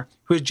dweller,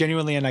 who is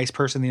genuinely a nice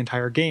person the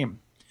entire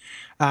game.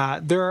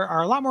 There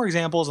are a lot more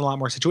examples and a lot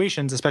more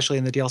situations, especially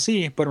in the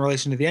DLC, but in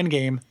relation to the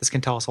endgame, this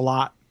can tell us a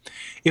lot.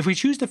 If we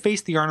choose to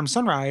face the Yharnam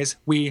sunrise,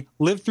 we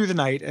lived through the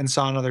night and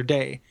saw another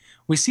day.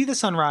 We see the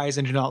sunrise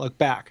and do not look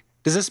back.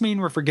 Does this mean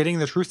we're forgetting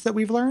the truth that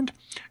we've learned?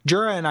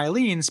 Jura and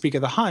Eileen speak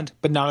of the hunt,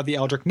 but not of the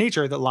eldritch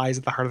nature that lies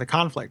at the heart of the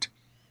conflict.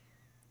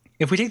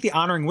 If we take the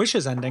Honoring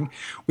Wishes ending,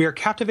 we are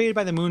captivated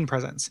by the moon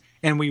presence,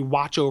 and we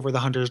watch over the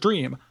hunter's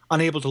dream,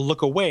 unable to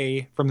look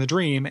away from the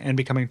dream and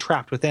becoming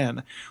trapped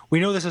within. We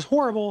know this is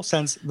horrible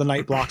since the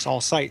night blocks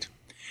all sight.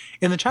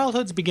 In the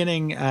childhood's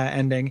beginning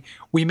ending,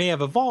 we may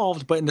have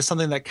evolved, but into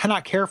something that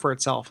cannot care for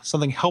itself,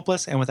 something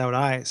helpless and without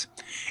eyes.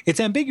 It's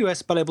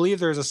ambiguous, but I believe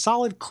there is a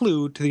solid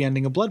clue to the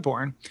ending of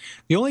Bloodborne.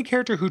 The only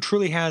character who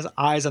truly has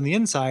eyes on the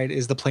inside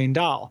is the plain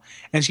doll,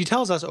 and she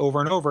tells us over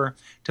and over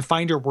to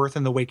find your worth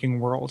in the waking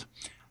world.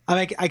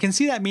 I can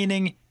see that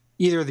meaning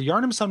either the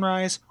Yharnam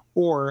sunrise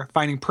or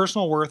finding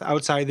personal worth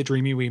outside the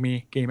Dreamy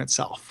Weemy game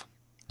itself.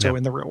 So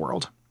in the real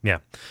world. Yeah.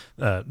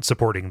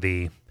 Supporting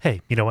the,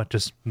 hey, you know what?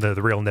 Just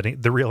the real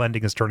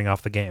ending is turning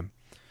off the game.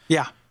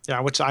 Yeah. Yeah.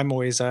 Which I'm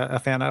always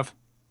a fan of.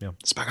 Yeah.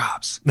 Spec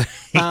Ops.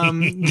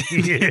 Why'd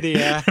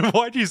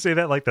you say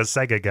that like the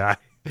Sega guy?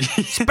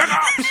 Spec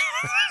Ops!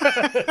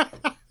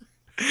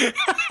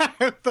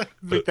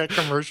 Make that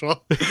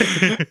commercial.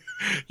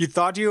 You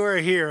thought you were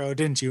a hero,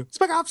 didn't you?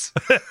 Spec Ops.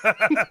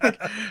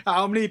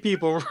 How many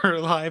people were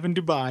alive in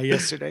Dubai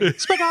yesterday?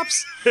 Spec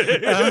Ops.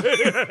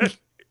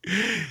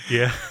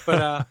 Yeah.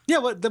 But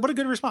what a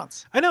good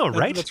response. I know,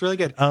 right? That's really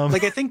good. I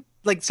think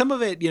some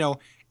of it,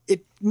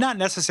 it not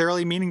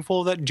necessarily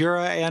meaningful that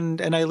Jura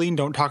and Eileen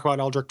don't talk about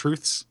Eldritch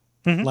truths.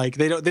 Mm-hmm. Like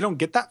they don't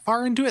get that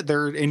far into it.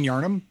 They're in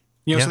Yharnam.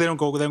 So they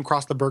don't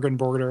cross the Bergen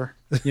border,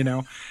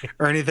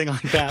 or anything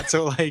like that.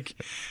 So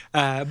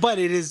but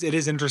it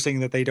is interesting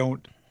that they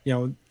don't,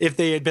 if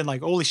they had been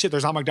like, holy shit,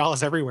 there's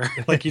Amygdalas everywhere.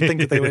 Like you'd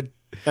think that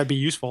that'd be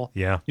useful.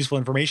 Yeah. Useful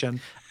information.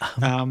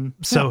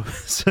 So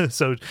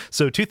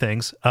two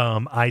things.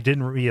 I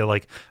didn't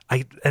really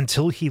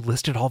until he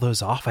listed all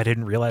those off, I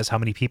didn't realize how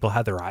many people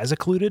had their eyes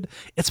occluded.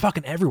 It's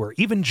fucking everywhere.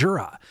 Even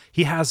Jura,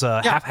 he has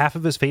half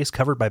of his face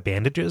covered by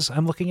bandages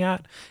I'm looking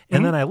at.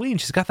 And then Eileen,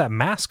 she's got that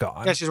mask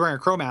on. Yeah, she's wearing a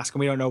crow mask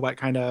and we don't know what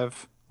kind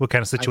of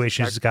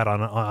situation she's got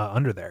on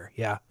under there.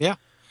 Yeah. Yeah.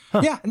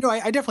 Huh. Yeah. No,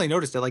 I definitely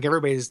noticed it. Like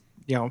everybody's,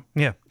 yeah.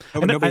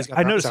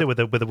 I noticed it with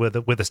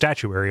the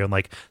statuary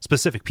on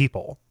specific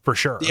people for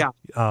sure. Yeah.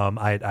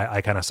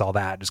 I kind of saw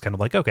that, just kind of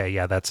like, okay,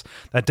 yeah, that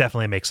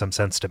definitely makes some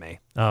sense to me.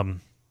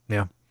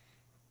 Yeah.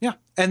 Yeah.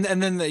 And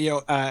then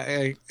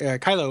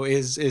Kylo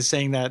is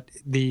saying that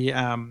the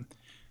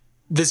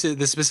this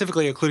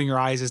specifically occluding your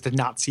eyes is to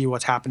not see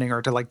what's happening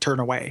or to turn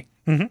away.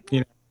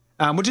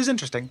 Mm-hmm. Which is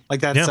interesting.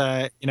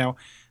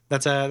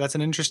 That's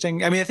an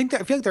interesting. I mean, I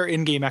feel like there are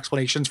in-game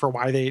explanations for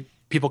why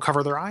people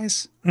cover their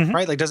eyes,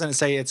 right? Doesn't it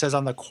say? It says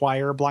on the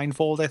choir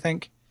blindfold, I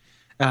think,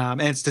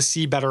 and it's to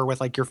see better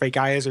with your fake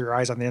eyes or your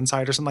eyes on the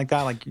inside or something like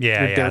that.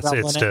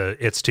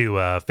 It's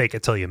to fake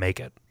it till you make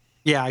it.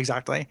 Yeah,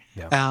 exactly.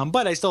 Yeah.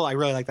 But I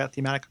really like that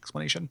thematic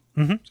explanation.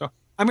 Mm-hmm. So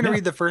I'm going to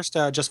read the first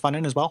Just Fun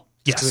In as well.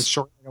 Yes. Because it's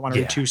short. I don't want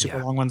to read two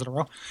super long ones in a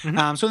row.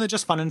 Mm-hmm. So in the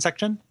Just Fun In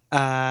section,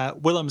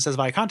 Willem says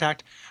via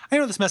contact, I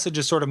know this message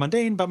is sort of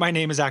mundane, but my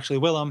name is actually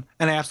Willem,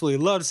 and I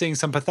absolutely love seeing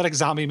some pathetic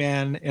zombie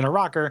man in a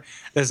rocker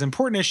that is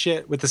important as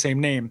shit with the same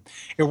name.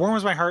 It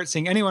warms my heart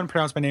seeing anyone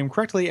pronounce my name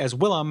correctly as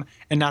Willem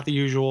and not the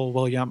usual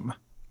William.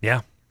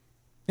 Yeah.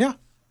 Yeah.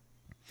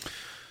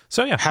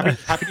 So yeah.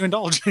 Happy to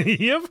indulge.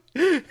 Yep.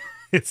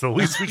 It's the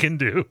least we can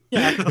do.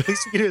 Yeah, the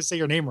least we can do is say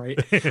your name right.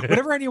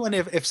 Whenever anyone,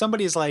 if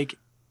somebody's like,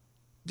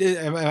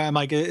 I'm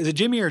like, is it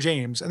Jimmy or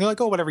James? And they're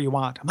like, oh, whatever you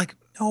want. I'm like,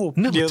 no,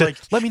 let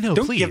me know,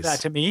 don't please. Give that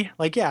to me.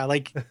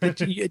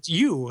 It's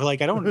you. I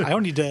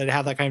don't need to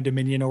have that kind of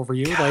dominion over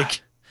you. God.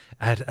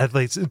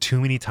 I'd too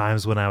many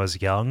times when I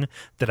was young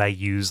that I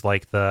used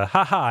the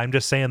haha, I'm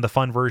just saying the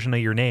fun version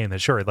of your name.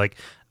 And sure,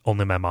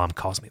 only my mom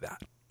calls me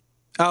that.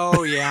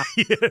 Oh yeah.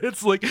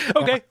 It's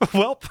okay,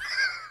 well.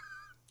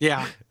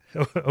 Yeah.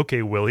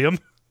 Okay, William.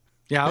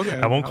 Yeah, okay.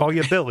 I won't call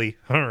you Billy.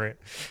 All right.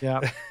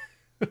 Yeah.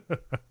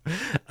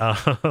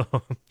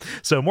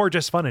 So more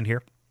just fun in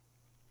here.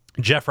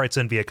 Jeff writes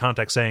in via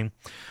contact saying,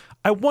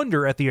 I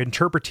wonder at the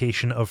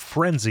interpretation of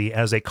frenzy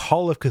as a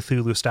Call of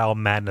Cthulhu-style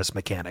madness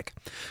mechanic.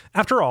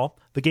 After all,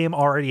 the game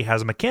already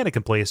has a mechanic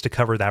in place to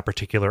cover that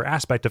particular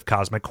aspect of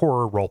cosmic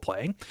horror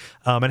role-playing,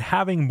 and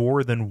having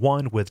more than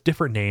one with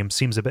different names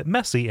seems a bit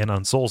messy and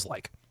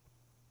un-Souls-like.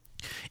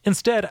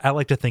 Instead, I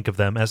like to think of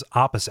them as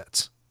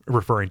opposites,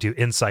 referring to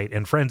insight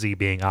and frenzy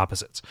being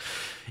opposites.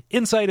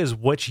 Insight is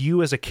what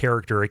you as a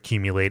character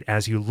accumulate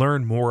as you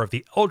learn more of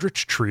the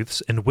eldritch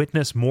truths and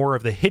witness more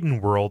of the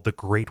hidden world, the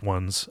great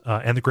ones,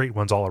 and the great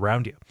ones all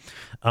around you.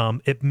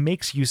 It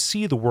makes you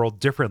see the world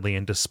differently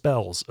and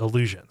dispels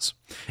illusions.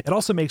 It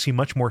also makes you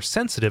much more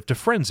sensitive to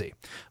frenzy,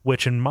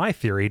 which in my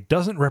theory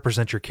doesn't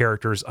represent your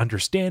character's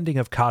understanding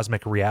of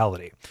cosmic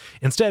reality.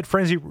 Instead,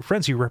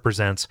 frenzy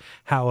represents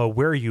how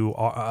aware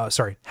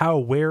how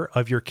aware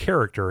of your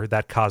character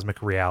that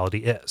cosmic reality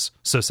is.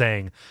 So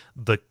saying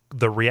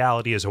the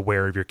reality is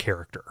aware of your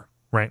character,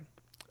 right?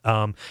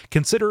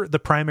 Consider the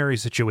primary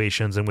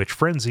situations in which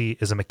frenzy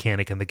is a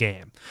mechanic in the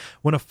game.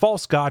 When a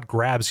false god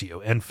grabs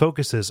you and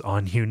focuses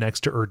on you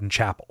next to Erden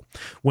Chapel.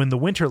 When the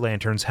Winter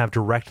Lanterns have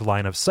direct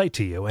line of sight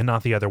to you and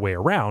not the other way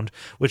around,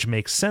 which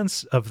makes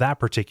sense of that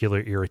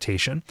particular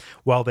irritation.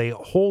 While they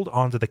hold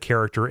onto the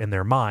character in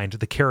their mind,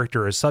 the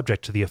character is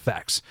subject to the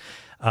effects.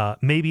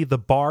 Maybe the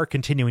bar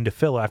continuing to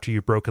fill after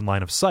you've broken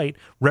line of sight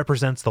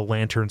represents the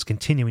lanterns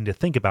continuing to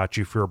think about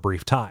you for a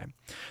brief time.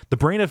 The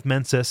brain of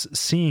Mensis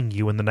seeing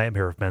you in the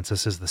nightmare of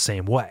Mensis is the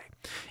same way.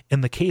 In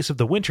the case of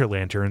the Winter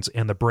Lanterns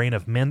and the brain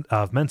of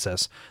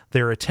Mensis,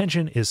 their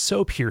attention is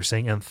so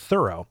piercing and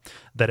thorough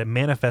that it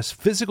manifests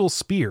physical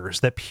spears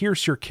that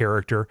pierce your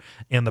character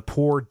and the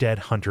poor dead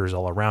hunters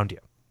all around you.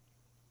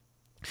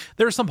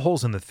 There are some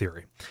holes in the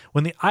theory.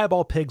 When the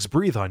eyeball pigs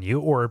breathe on you,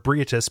 or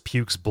Briatus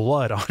pukes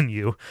blood on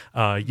you,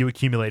 you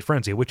accumulate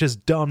frenzy, which is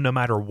dumb no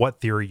matter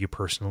what theory you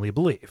personally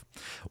believe.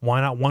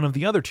 Why not one of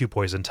the other two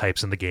poison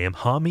types in the game,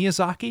 huh,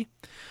 Miyazaki?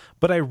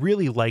 But I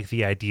really like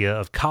the idea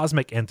of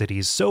cosmic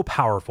entities so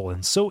powerful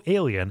and so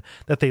alien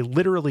that they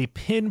literally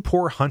pin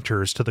poor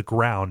hunters to the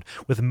ground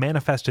with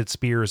manifested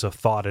spears of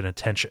thought and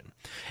attention.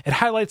 It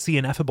highlights the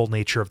ineffable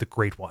nature of the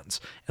Great Ones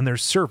and their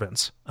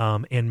servants,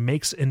 and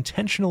makes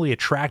intentionally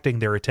attracting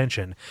their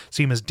attention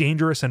seem as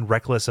dangerous and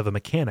reckless of a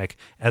mechanic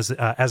as it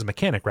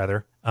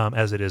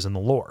is in the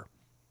lore.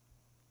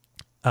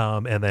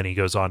 And then he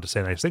goes on to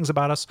say nice things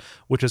about us,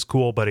 which is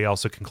cool, but he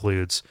also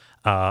concludes,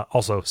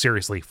 also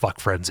seriously, fuck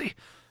frenzy.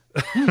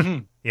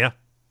 Yeah,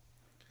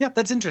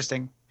 that's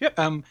interesting. Yep.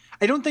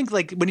 I don't think,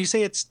 like, when you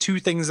say it's two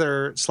things that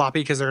are sloppy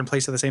because they're in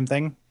place of the same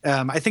thing,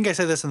 I think I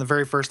said this in the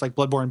very first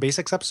Bloodborne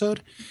Basics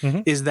episode,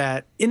 is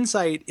that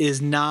insight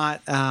is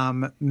not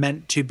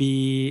meant to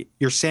be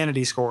your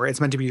sanity score.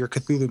 It's meant to be your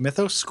Cthulhu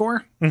Mythos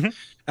score.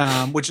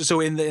 Which is, so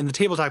in the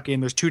tabletop game,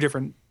 there's two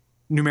different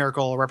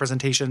numerical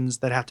representations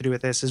that have to do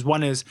with this.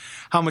 One is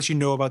how much you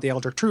know about the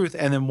Elder Truth,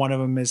 and then one of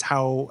them is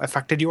how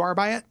affected you are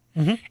by it.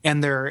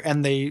 And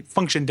they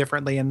function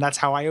differently, and that's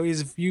how I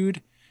always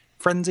viewed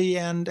frenzy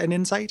and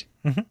insight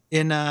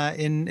in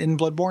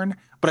Bloodborne.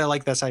 But I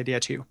like this idea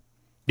too.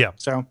 Yeah.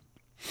 So,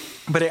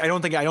 but I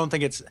don't think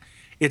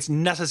it's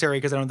necessary,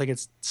 because I don't think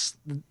it's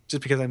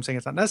just because I'm saying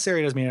it's not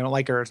necessary doesn't mean I don't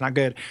like it or it's not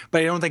good.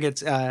 But I don't think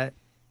it's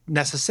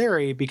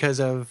necessary because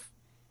of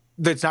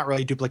it's not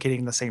really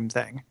duplicating the same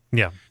thing.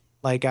 Yeah.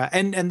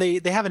 And they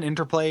have an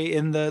interplay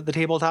in the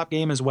tabletop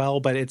game as well,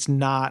 but they're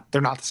not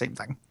the same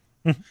thing.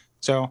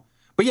 So,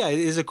 but yeah, it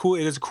is a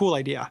cool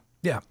idea.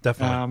 Yeah,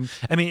 definitely.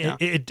 I mean,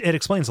 it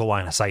explains the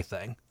line of sight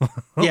thing.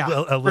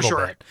 Yeah, a little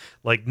sure.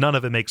 bit. None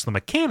of it makes the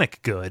mechanic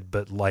good,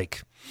 but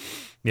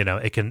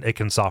it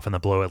can soften the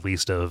blow at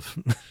least of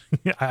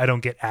I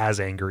don't get as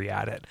angry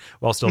at it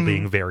while still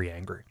being very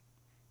angry.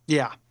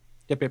 Yeah.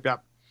 Yep.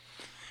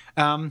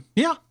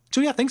 Yeah. So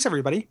yeah, thanks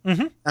everybody.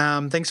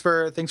 Thanks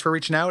for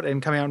reaching out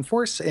and coming out in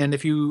force. And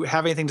if you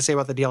have anything to say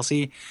about the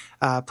DLC,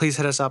 please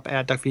hit us up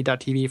at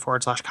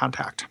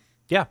duckfeed.tv/contact.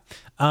 Yeah.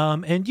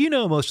 And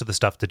most of the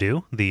stuff to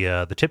do,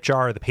 the tip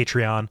jar, the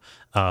Patreon,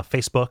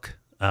 Facebook,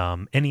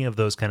 any of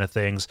those kind of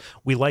things.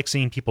 We like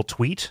seeing people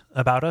tweet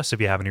about us. If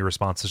you have any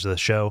responses to the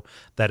show,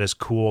 that is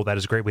cool. That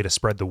is a great way to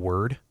spread the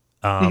word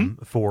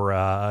for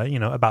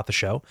about the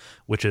show,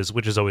 which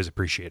is always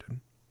appreciated.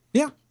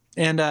 Yeah.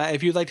 And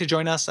if you'd like to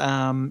join us,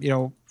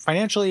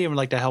 financially, and would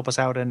like to help us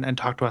out and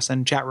talk to us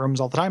in chat rooms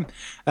all the time,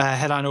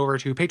 head on over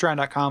to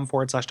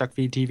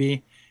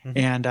patreon.com/duckfeedtv,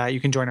 and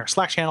you can join our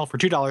Slack channel for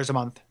 $2 a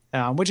month,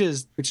 which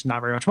is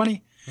not very much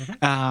money,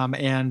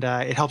 and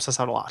it helps us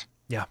out a lot.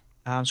 Yeah.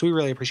 So we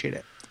really appreciate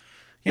it.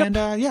 Yep. And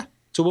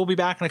so we'll be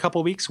back in a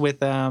couple of weeks with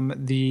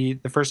the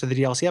first of the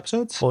DLC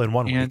episodes. Well, in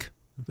 1 week.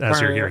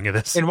 As you're hearing of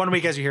this. In 1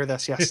 week as you hear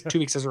this, yes. 2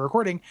 weeks as we're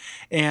recording.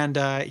 And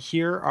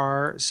here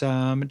are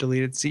some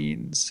deleted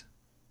scenes.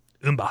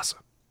 Umbasa.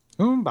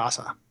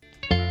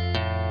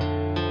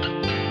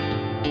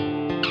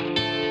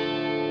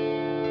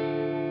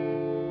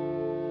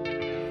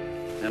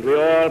 And we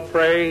all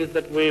pray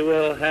that we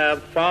will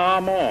have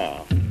far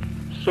more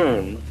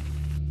soon.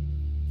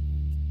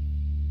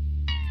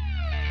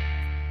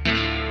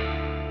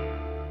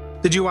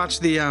 Did you watch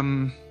the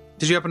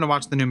did you happen to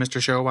watch the new Mr.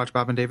 Show, Watch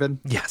Bob and David?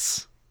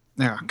 Yes.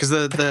 Yeah, because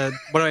the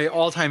one of my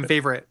all-time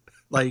favorite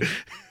like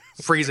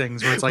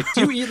phrasings where it's like,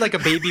 do you eat like a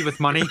baby with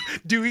money?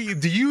 Do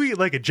you eat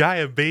like a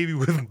giant baby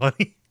with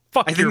money?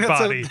 Fuck I think your that's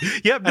body.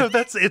 Yep, no,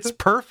 it's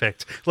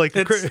perfect. Like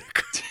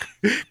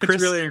It's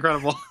Chris, really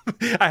incredible.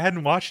 I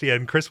hadn't watched it yet,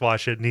 and Chris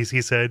watched it, and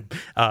he said,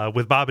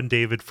 with Bob and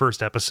David,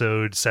 first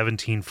episode,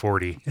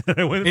 1740. And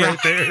I went right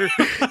there.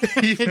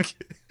 He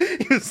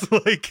was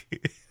like,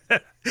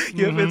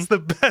 yep, it's the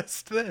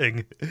best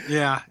thing.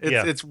 Yeah,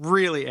 it's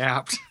really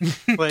apt.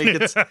 Like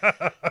it's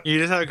you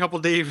just have a couple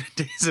days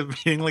of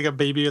eating like a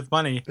baby with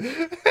money,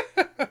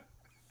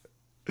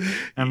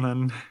 and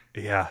then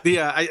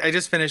I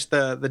just finished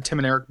the Tim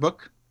and Eric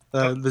book,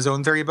 the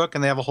Zone Theory book,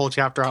 and they have a whole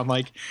chapter on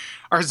like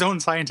our zone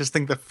scientists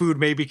think that food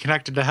may be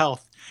connected to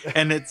health,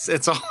 and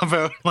it's all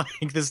about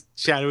like this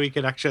shadowy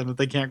connection that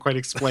they can't quite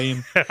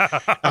explain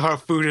how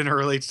food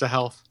interrelates to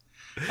health.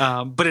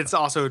 But it's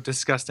also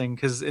disgusting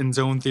because in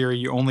Zone Theory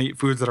you only eat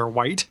foods that are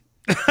white.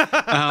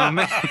 And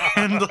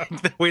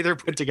like, the way they're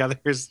put together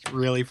is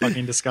really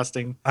fucking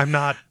disgusting. I'm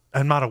not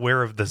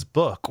aware of this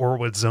book or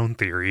what Zone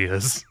Theory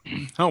is.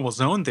 Oh well,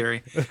 Zone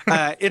Theory.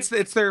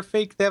 It's their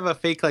fake. They have a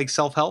fake like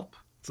self-help.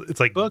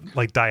 It's like book,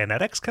 like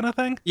Dianetics kind of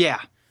thing.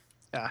 Yeah.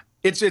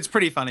 It's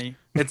pretty funny.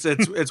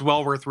 It's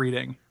well worth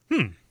reading.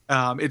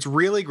 It's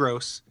really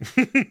gross.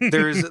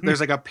 There's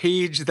like a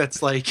page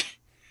that's like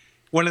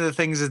one of the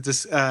things is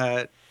this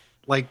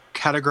like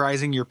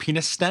categorizing your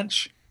penis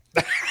stench.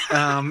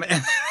 And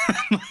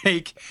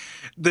like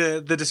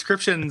the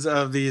descriptions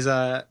of these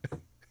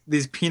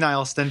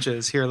penile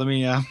stenches here, let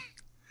me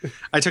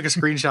I took a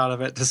screenshot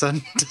of it to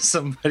send to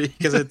somebody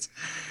because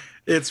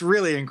it's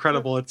really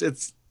incredible.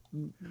 It's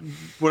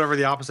whatever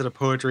the opposite of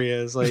poetry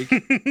is, like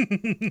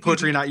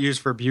poetry not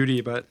used for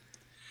beauty but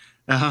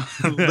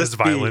As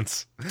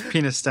violence.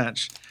 Penis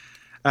stench.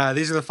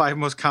 These are the 5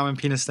 most common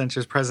penis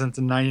stenches present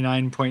in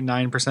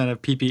 99.9%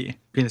 of PP,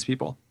 penis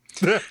people.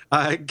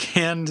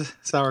 Canned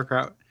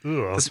sauerkraut.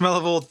 Ugh. The smell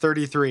of old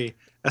 33.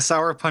 A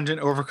sour,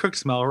 pungent, overcooked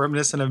smell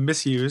reminiscent of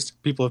misused,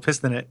 people have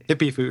pissed in it,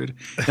 hippie food,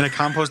 in a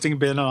composting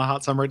bin on a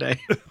hot summer day.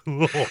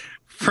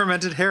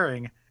 Fermented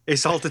herring. A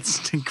salted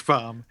stink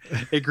bomb.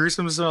 A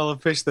gruesome smell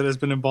of fish that has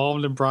been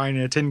embalmed and brined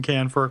in a tin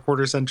can for a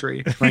quarter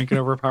century. Rank and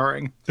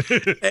overpowering.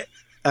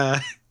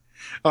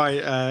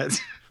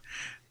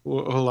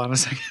 Hold on a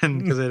second,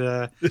 because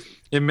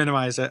it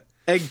minimized it.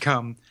 Egg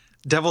cum.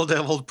 Deviled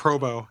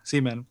probo,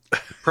 semen.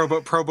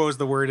 Probo is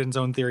the word in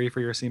Zone Theory for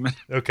your semen.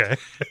 Okay.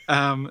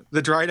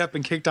 The dried up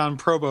and kicked on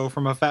probo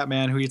from a fat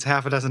man who eats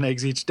half a dozen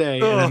eggs each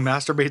day and then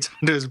masturbates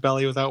onto his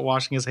belly without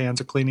washing his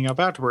hands or cleaning up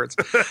afterwards.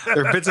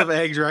 There are bits of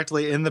egg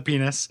directly in the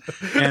penis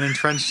and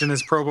entrenched in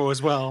his probo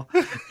as well.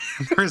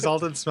 The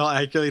resultant smell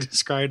accurately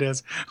described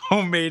as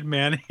homemade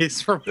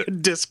mayonnaise from a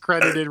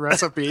discredited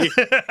recipe.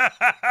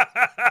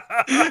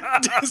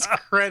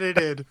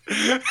 Discredited.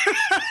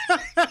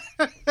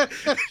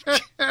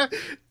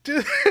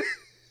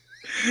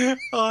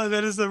 Oh,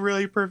 that is a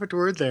really perfect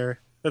word there.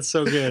 That's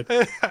so good.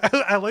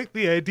 I like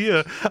the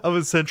idea of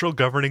a central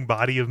governing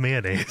body of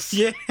mayonnaise.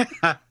 Yeah.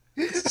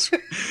 This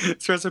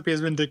recipe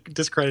has been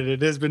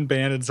discredited. It has been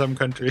banned in some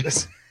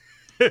countries.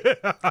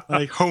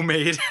 Like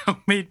homemade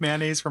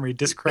mayonnaise from a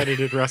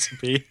discredited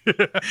recipe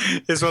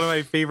is one of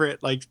my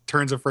favorite like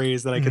turns of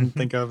phrase that I can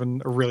think of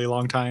in a really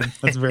long time.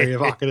 That's very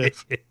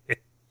evocative.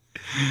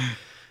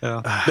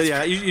 But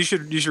yeah, you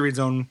should read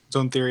Zone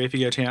Theory if you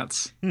get a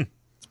chance.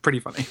 It's pretty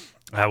funny.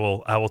 I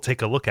will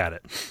take a look at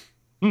it.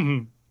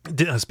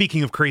 Mm-hmm.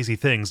 Speaking of crazy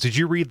things, did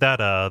you read that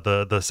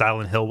the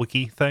Silent Hill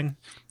wiki thing?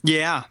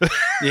 Yeah,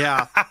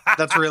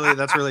 that's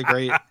really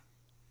great.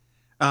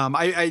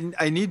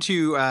 I need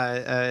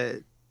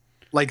to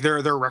like there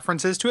are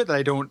references to it that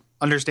I don't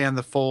understand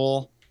the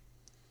full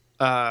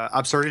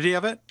absurdity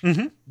of it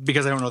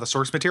because I don't know the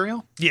source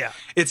material. Yeah,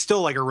 it's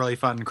still like a really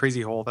fun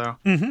crazy hole though.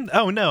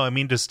 Oh no, I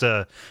mean just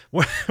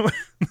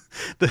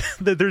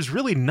there's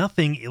really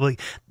nothing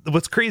like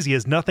what's crazy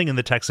is nothing in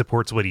the text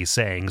supports what he's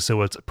saying,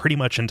 so it's pretty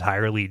much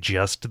entirely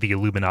just the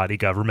Illuminati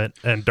government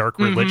and dark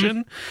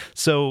religion.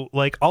 So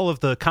like all of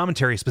the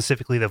commentary,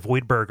 specifically the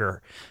Voidberger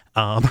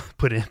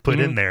put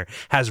in there,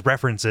 has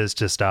references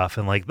to stuff,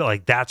 and like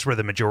that's where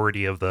the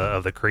majority of the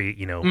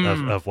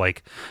of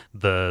like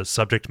the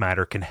subject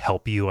matter can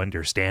help you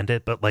understand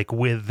it. But like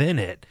within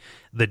it,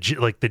 the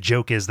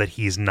joke is that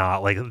he's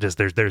not like just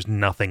there's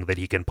nothing that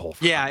he can pull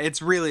from. Yeah,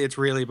 it's really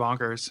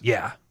bonkers.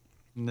 Yeah.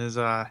 Is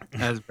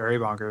very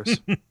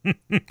bonkers.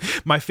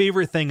 My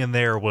favorite thing in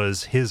there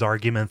was his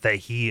argument that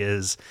he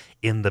is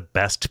in the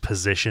best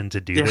position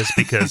to do this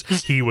because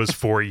he was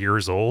 4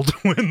 years old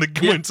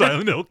when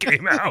Silent Hill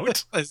came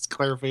out. His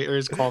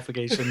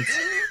qualifications.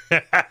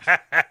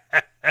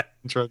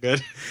 It's real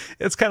good.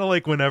 It's kind of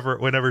like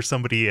whenever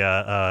somebody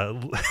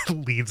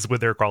leads with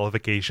their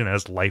qualification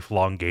as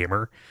lifelong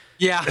gamer.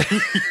 Yeah.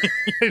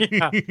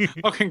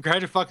 Oh,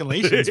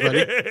 congratulations,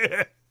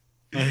 buddy.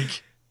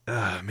 Like,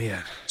 Oh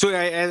man. so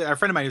a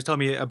friend of mine was telling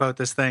me about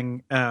this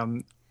thing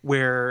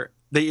where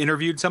they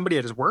interviewed somebody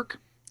at his work,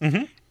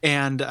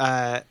 and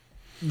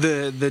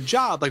the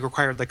job like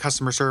required like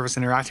customer service,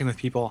 interacting with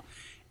people,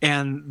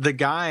 and the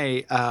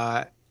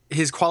guy,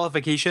 his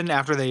qualification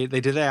after they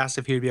did it, asked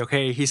if he would be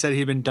okay. He said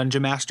he'd been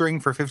dungeon mastering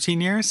for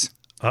 15 years.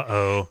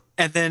 Uh-oh.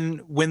 And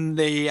then when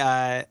they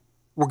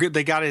were good,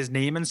 they got his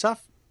name and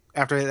stuff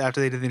after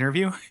they did the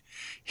interview.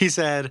 He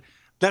said,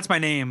 "That's my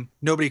name.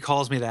 Nobody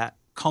calls me that.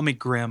 Call me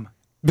Grim."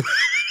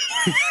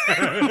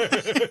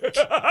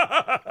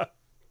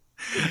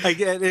 Like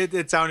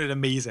it sounded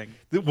amazing.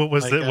 What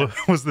was Like,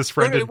 what was this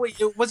friend?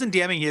 It wasn't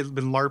DMing. He had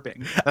been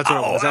LARPing. That's what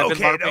it was. I've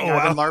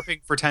been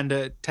LARPing for 10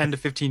 to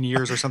 15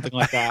 years or something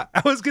like that.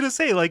 I was gonna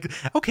say, like,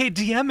 okay,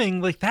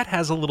 DMing, like that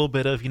has a little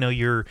bit of,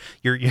 you're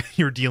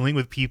dealing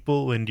with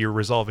people and you're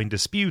resolving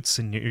disputes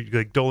and you're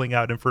like doling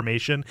out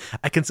information.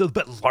 I can still,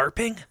 but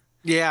LARPing?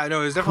 Yeah,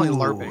 no, it was definitely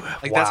LARPing.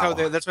 Like wow.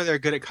 That's why they're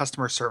good at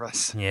customer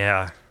service.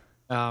 Yeah.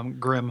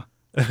 Grim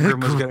was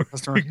good at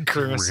customer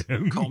service.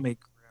 Call me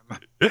Grim.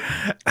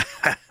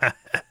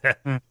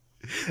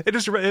 It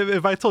just,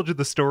 if I told you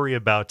the story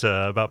about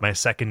my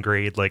second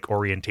grade like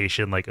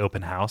orientation like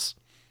open house.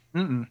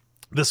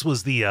 This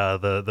was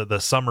the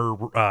summer,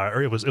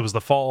 or it was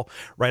the fall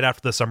right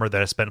after the summer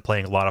that I spent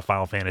playing a lot of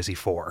Final Fantasy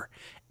IV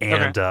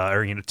and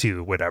or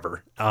 2,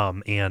 whatever.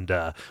 And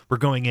we're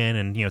going in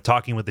and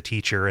talking with the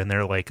teacher, and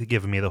they're like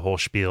giving me the whole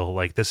spiel,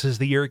 like, this is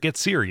the year it gets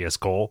serious,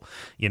 Cole.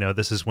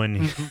 This is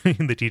when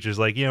the teacher's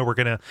like, we're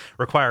gonna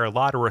require a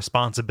lot of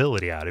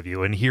responsibility out of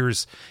you. And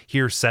here's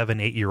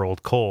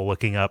 7-8-year-old Cole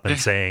looking up and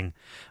saying,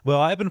 "Well,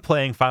 I've been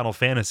playing Final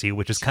Fantasy,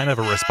 which is kind of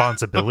a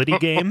responsibility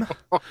game."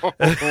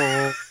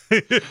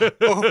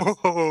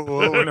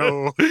 Oh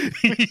no.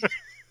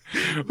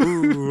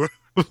 Ooh.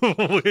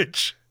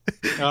 Which,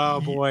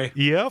 oh boy.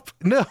 Yep.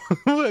 No.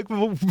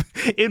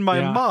 In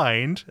my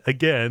mind,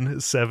 again,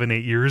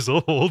 7-8 years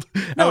old,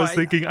 I was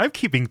thinking, I'm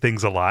keeping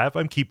things alive.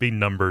 I'm keeping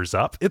numbers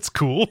up. It's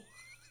cool.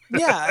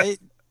 Yeah.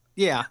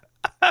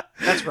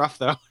 That's rough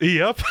though.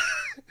 Yep.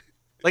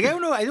 Like, I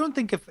don't know. I don't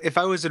think if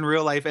I was in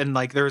real life and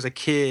like there was a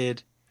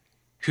kid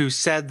who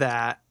said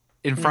that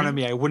in front of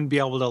me, I wouldn't be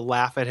able to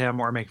laugh at him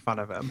or make fun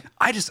of him.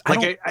 I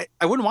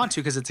wouldn't want to,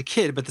 because it's a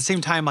kid, but at the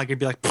same time, like, I'd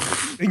be like,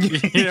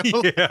 yeah.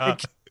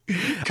 Like,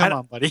 come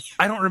on, buddy.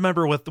 I don't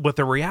remember what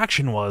the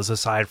reaction was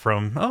aside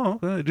from, I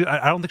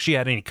don't think she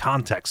had any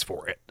context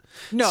for it.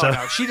 No.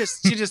 She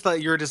just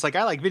thought you're just like,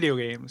 I like video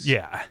games.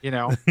 Yeah.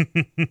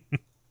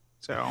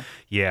 So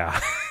yeah.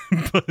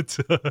 But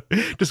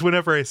just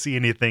whenever I see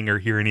anything or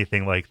hear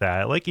anything like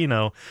that, like, and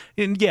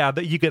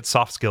that you get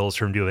soft skills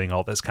from doing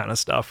all this kind of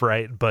stuff,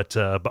 right? But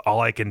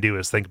all I can do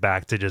is think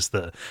back to just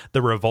the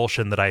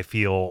revulsion that I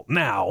feel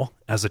now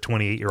as a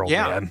 28-year-old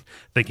man,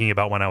 thinking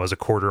about when I was a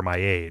quarter my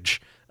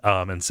age,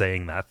 and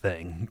saying that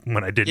thing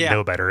when I didn't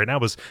know better, and I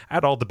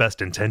had all the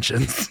best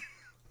intentions.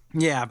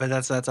 Yeah, but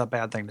that's a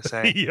bad thing to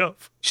say. Yep.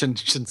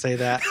 Shouldn't say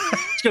that.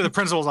 Let's go to the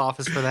principal's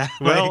office for that.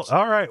 Well,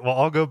 all right. Well,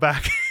 I'll go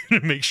back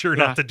and make sure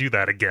not to do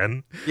that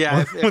again.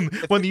 Yeah.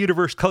 When the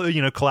universe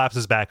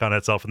collapses back on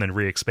itself and then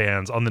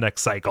re-expands on the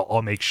next cycle,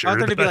 I'll make sure. I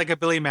thought it'd be like a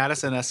Billy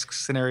Madison-esque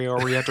scenario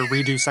where you have to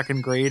redo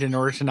second grade in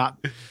order to not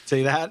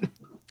say that.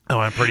 Oh,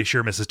 I'm pretty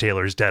sure Mrs.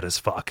 Taylor's dead as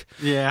fuck.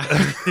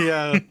 Yeah.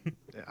 Yeah.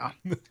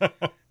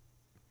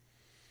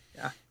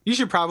 You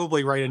should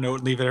probably write a note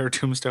and leave it at her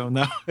tombstone,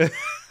 though.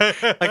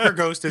 Like, her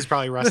ghost is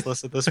probably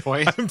restless at this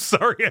point. I'm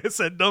sorry I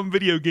said dumb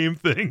video game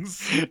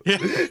things. Yeah.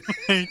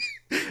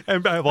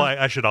 And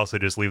I should also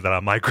just leave that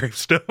on my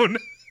gravestone.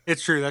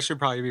 It's true. That should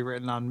probably be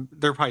written on.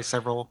 There are probably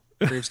several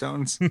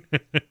gravestones,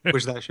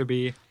 which that should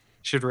be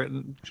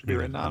written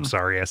on. I'm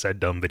sorry I said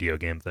dumb video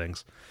game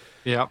things.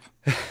 Yep.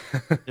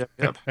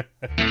 Yep.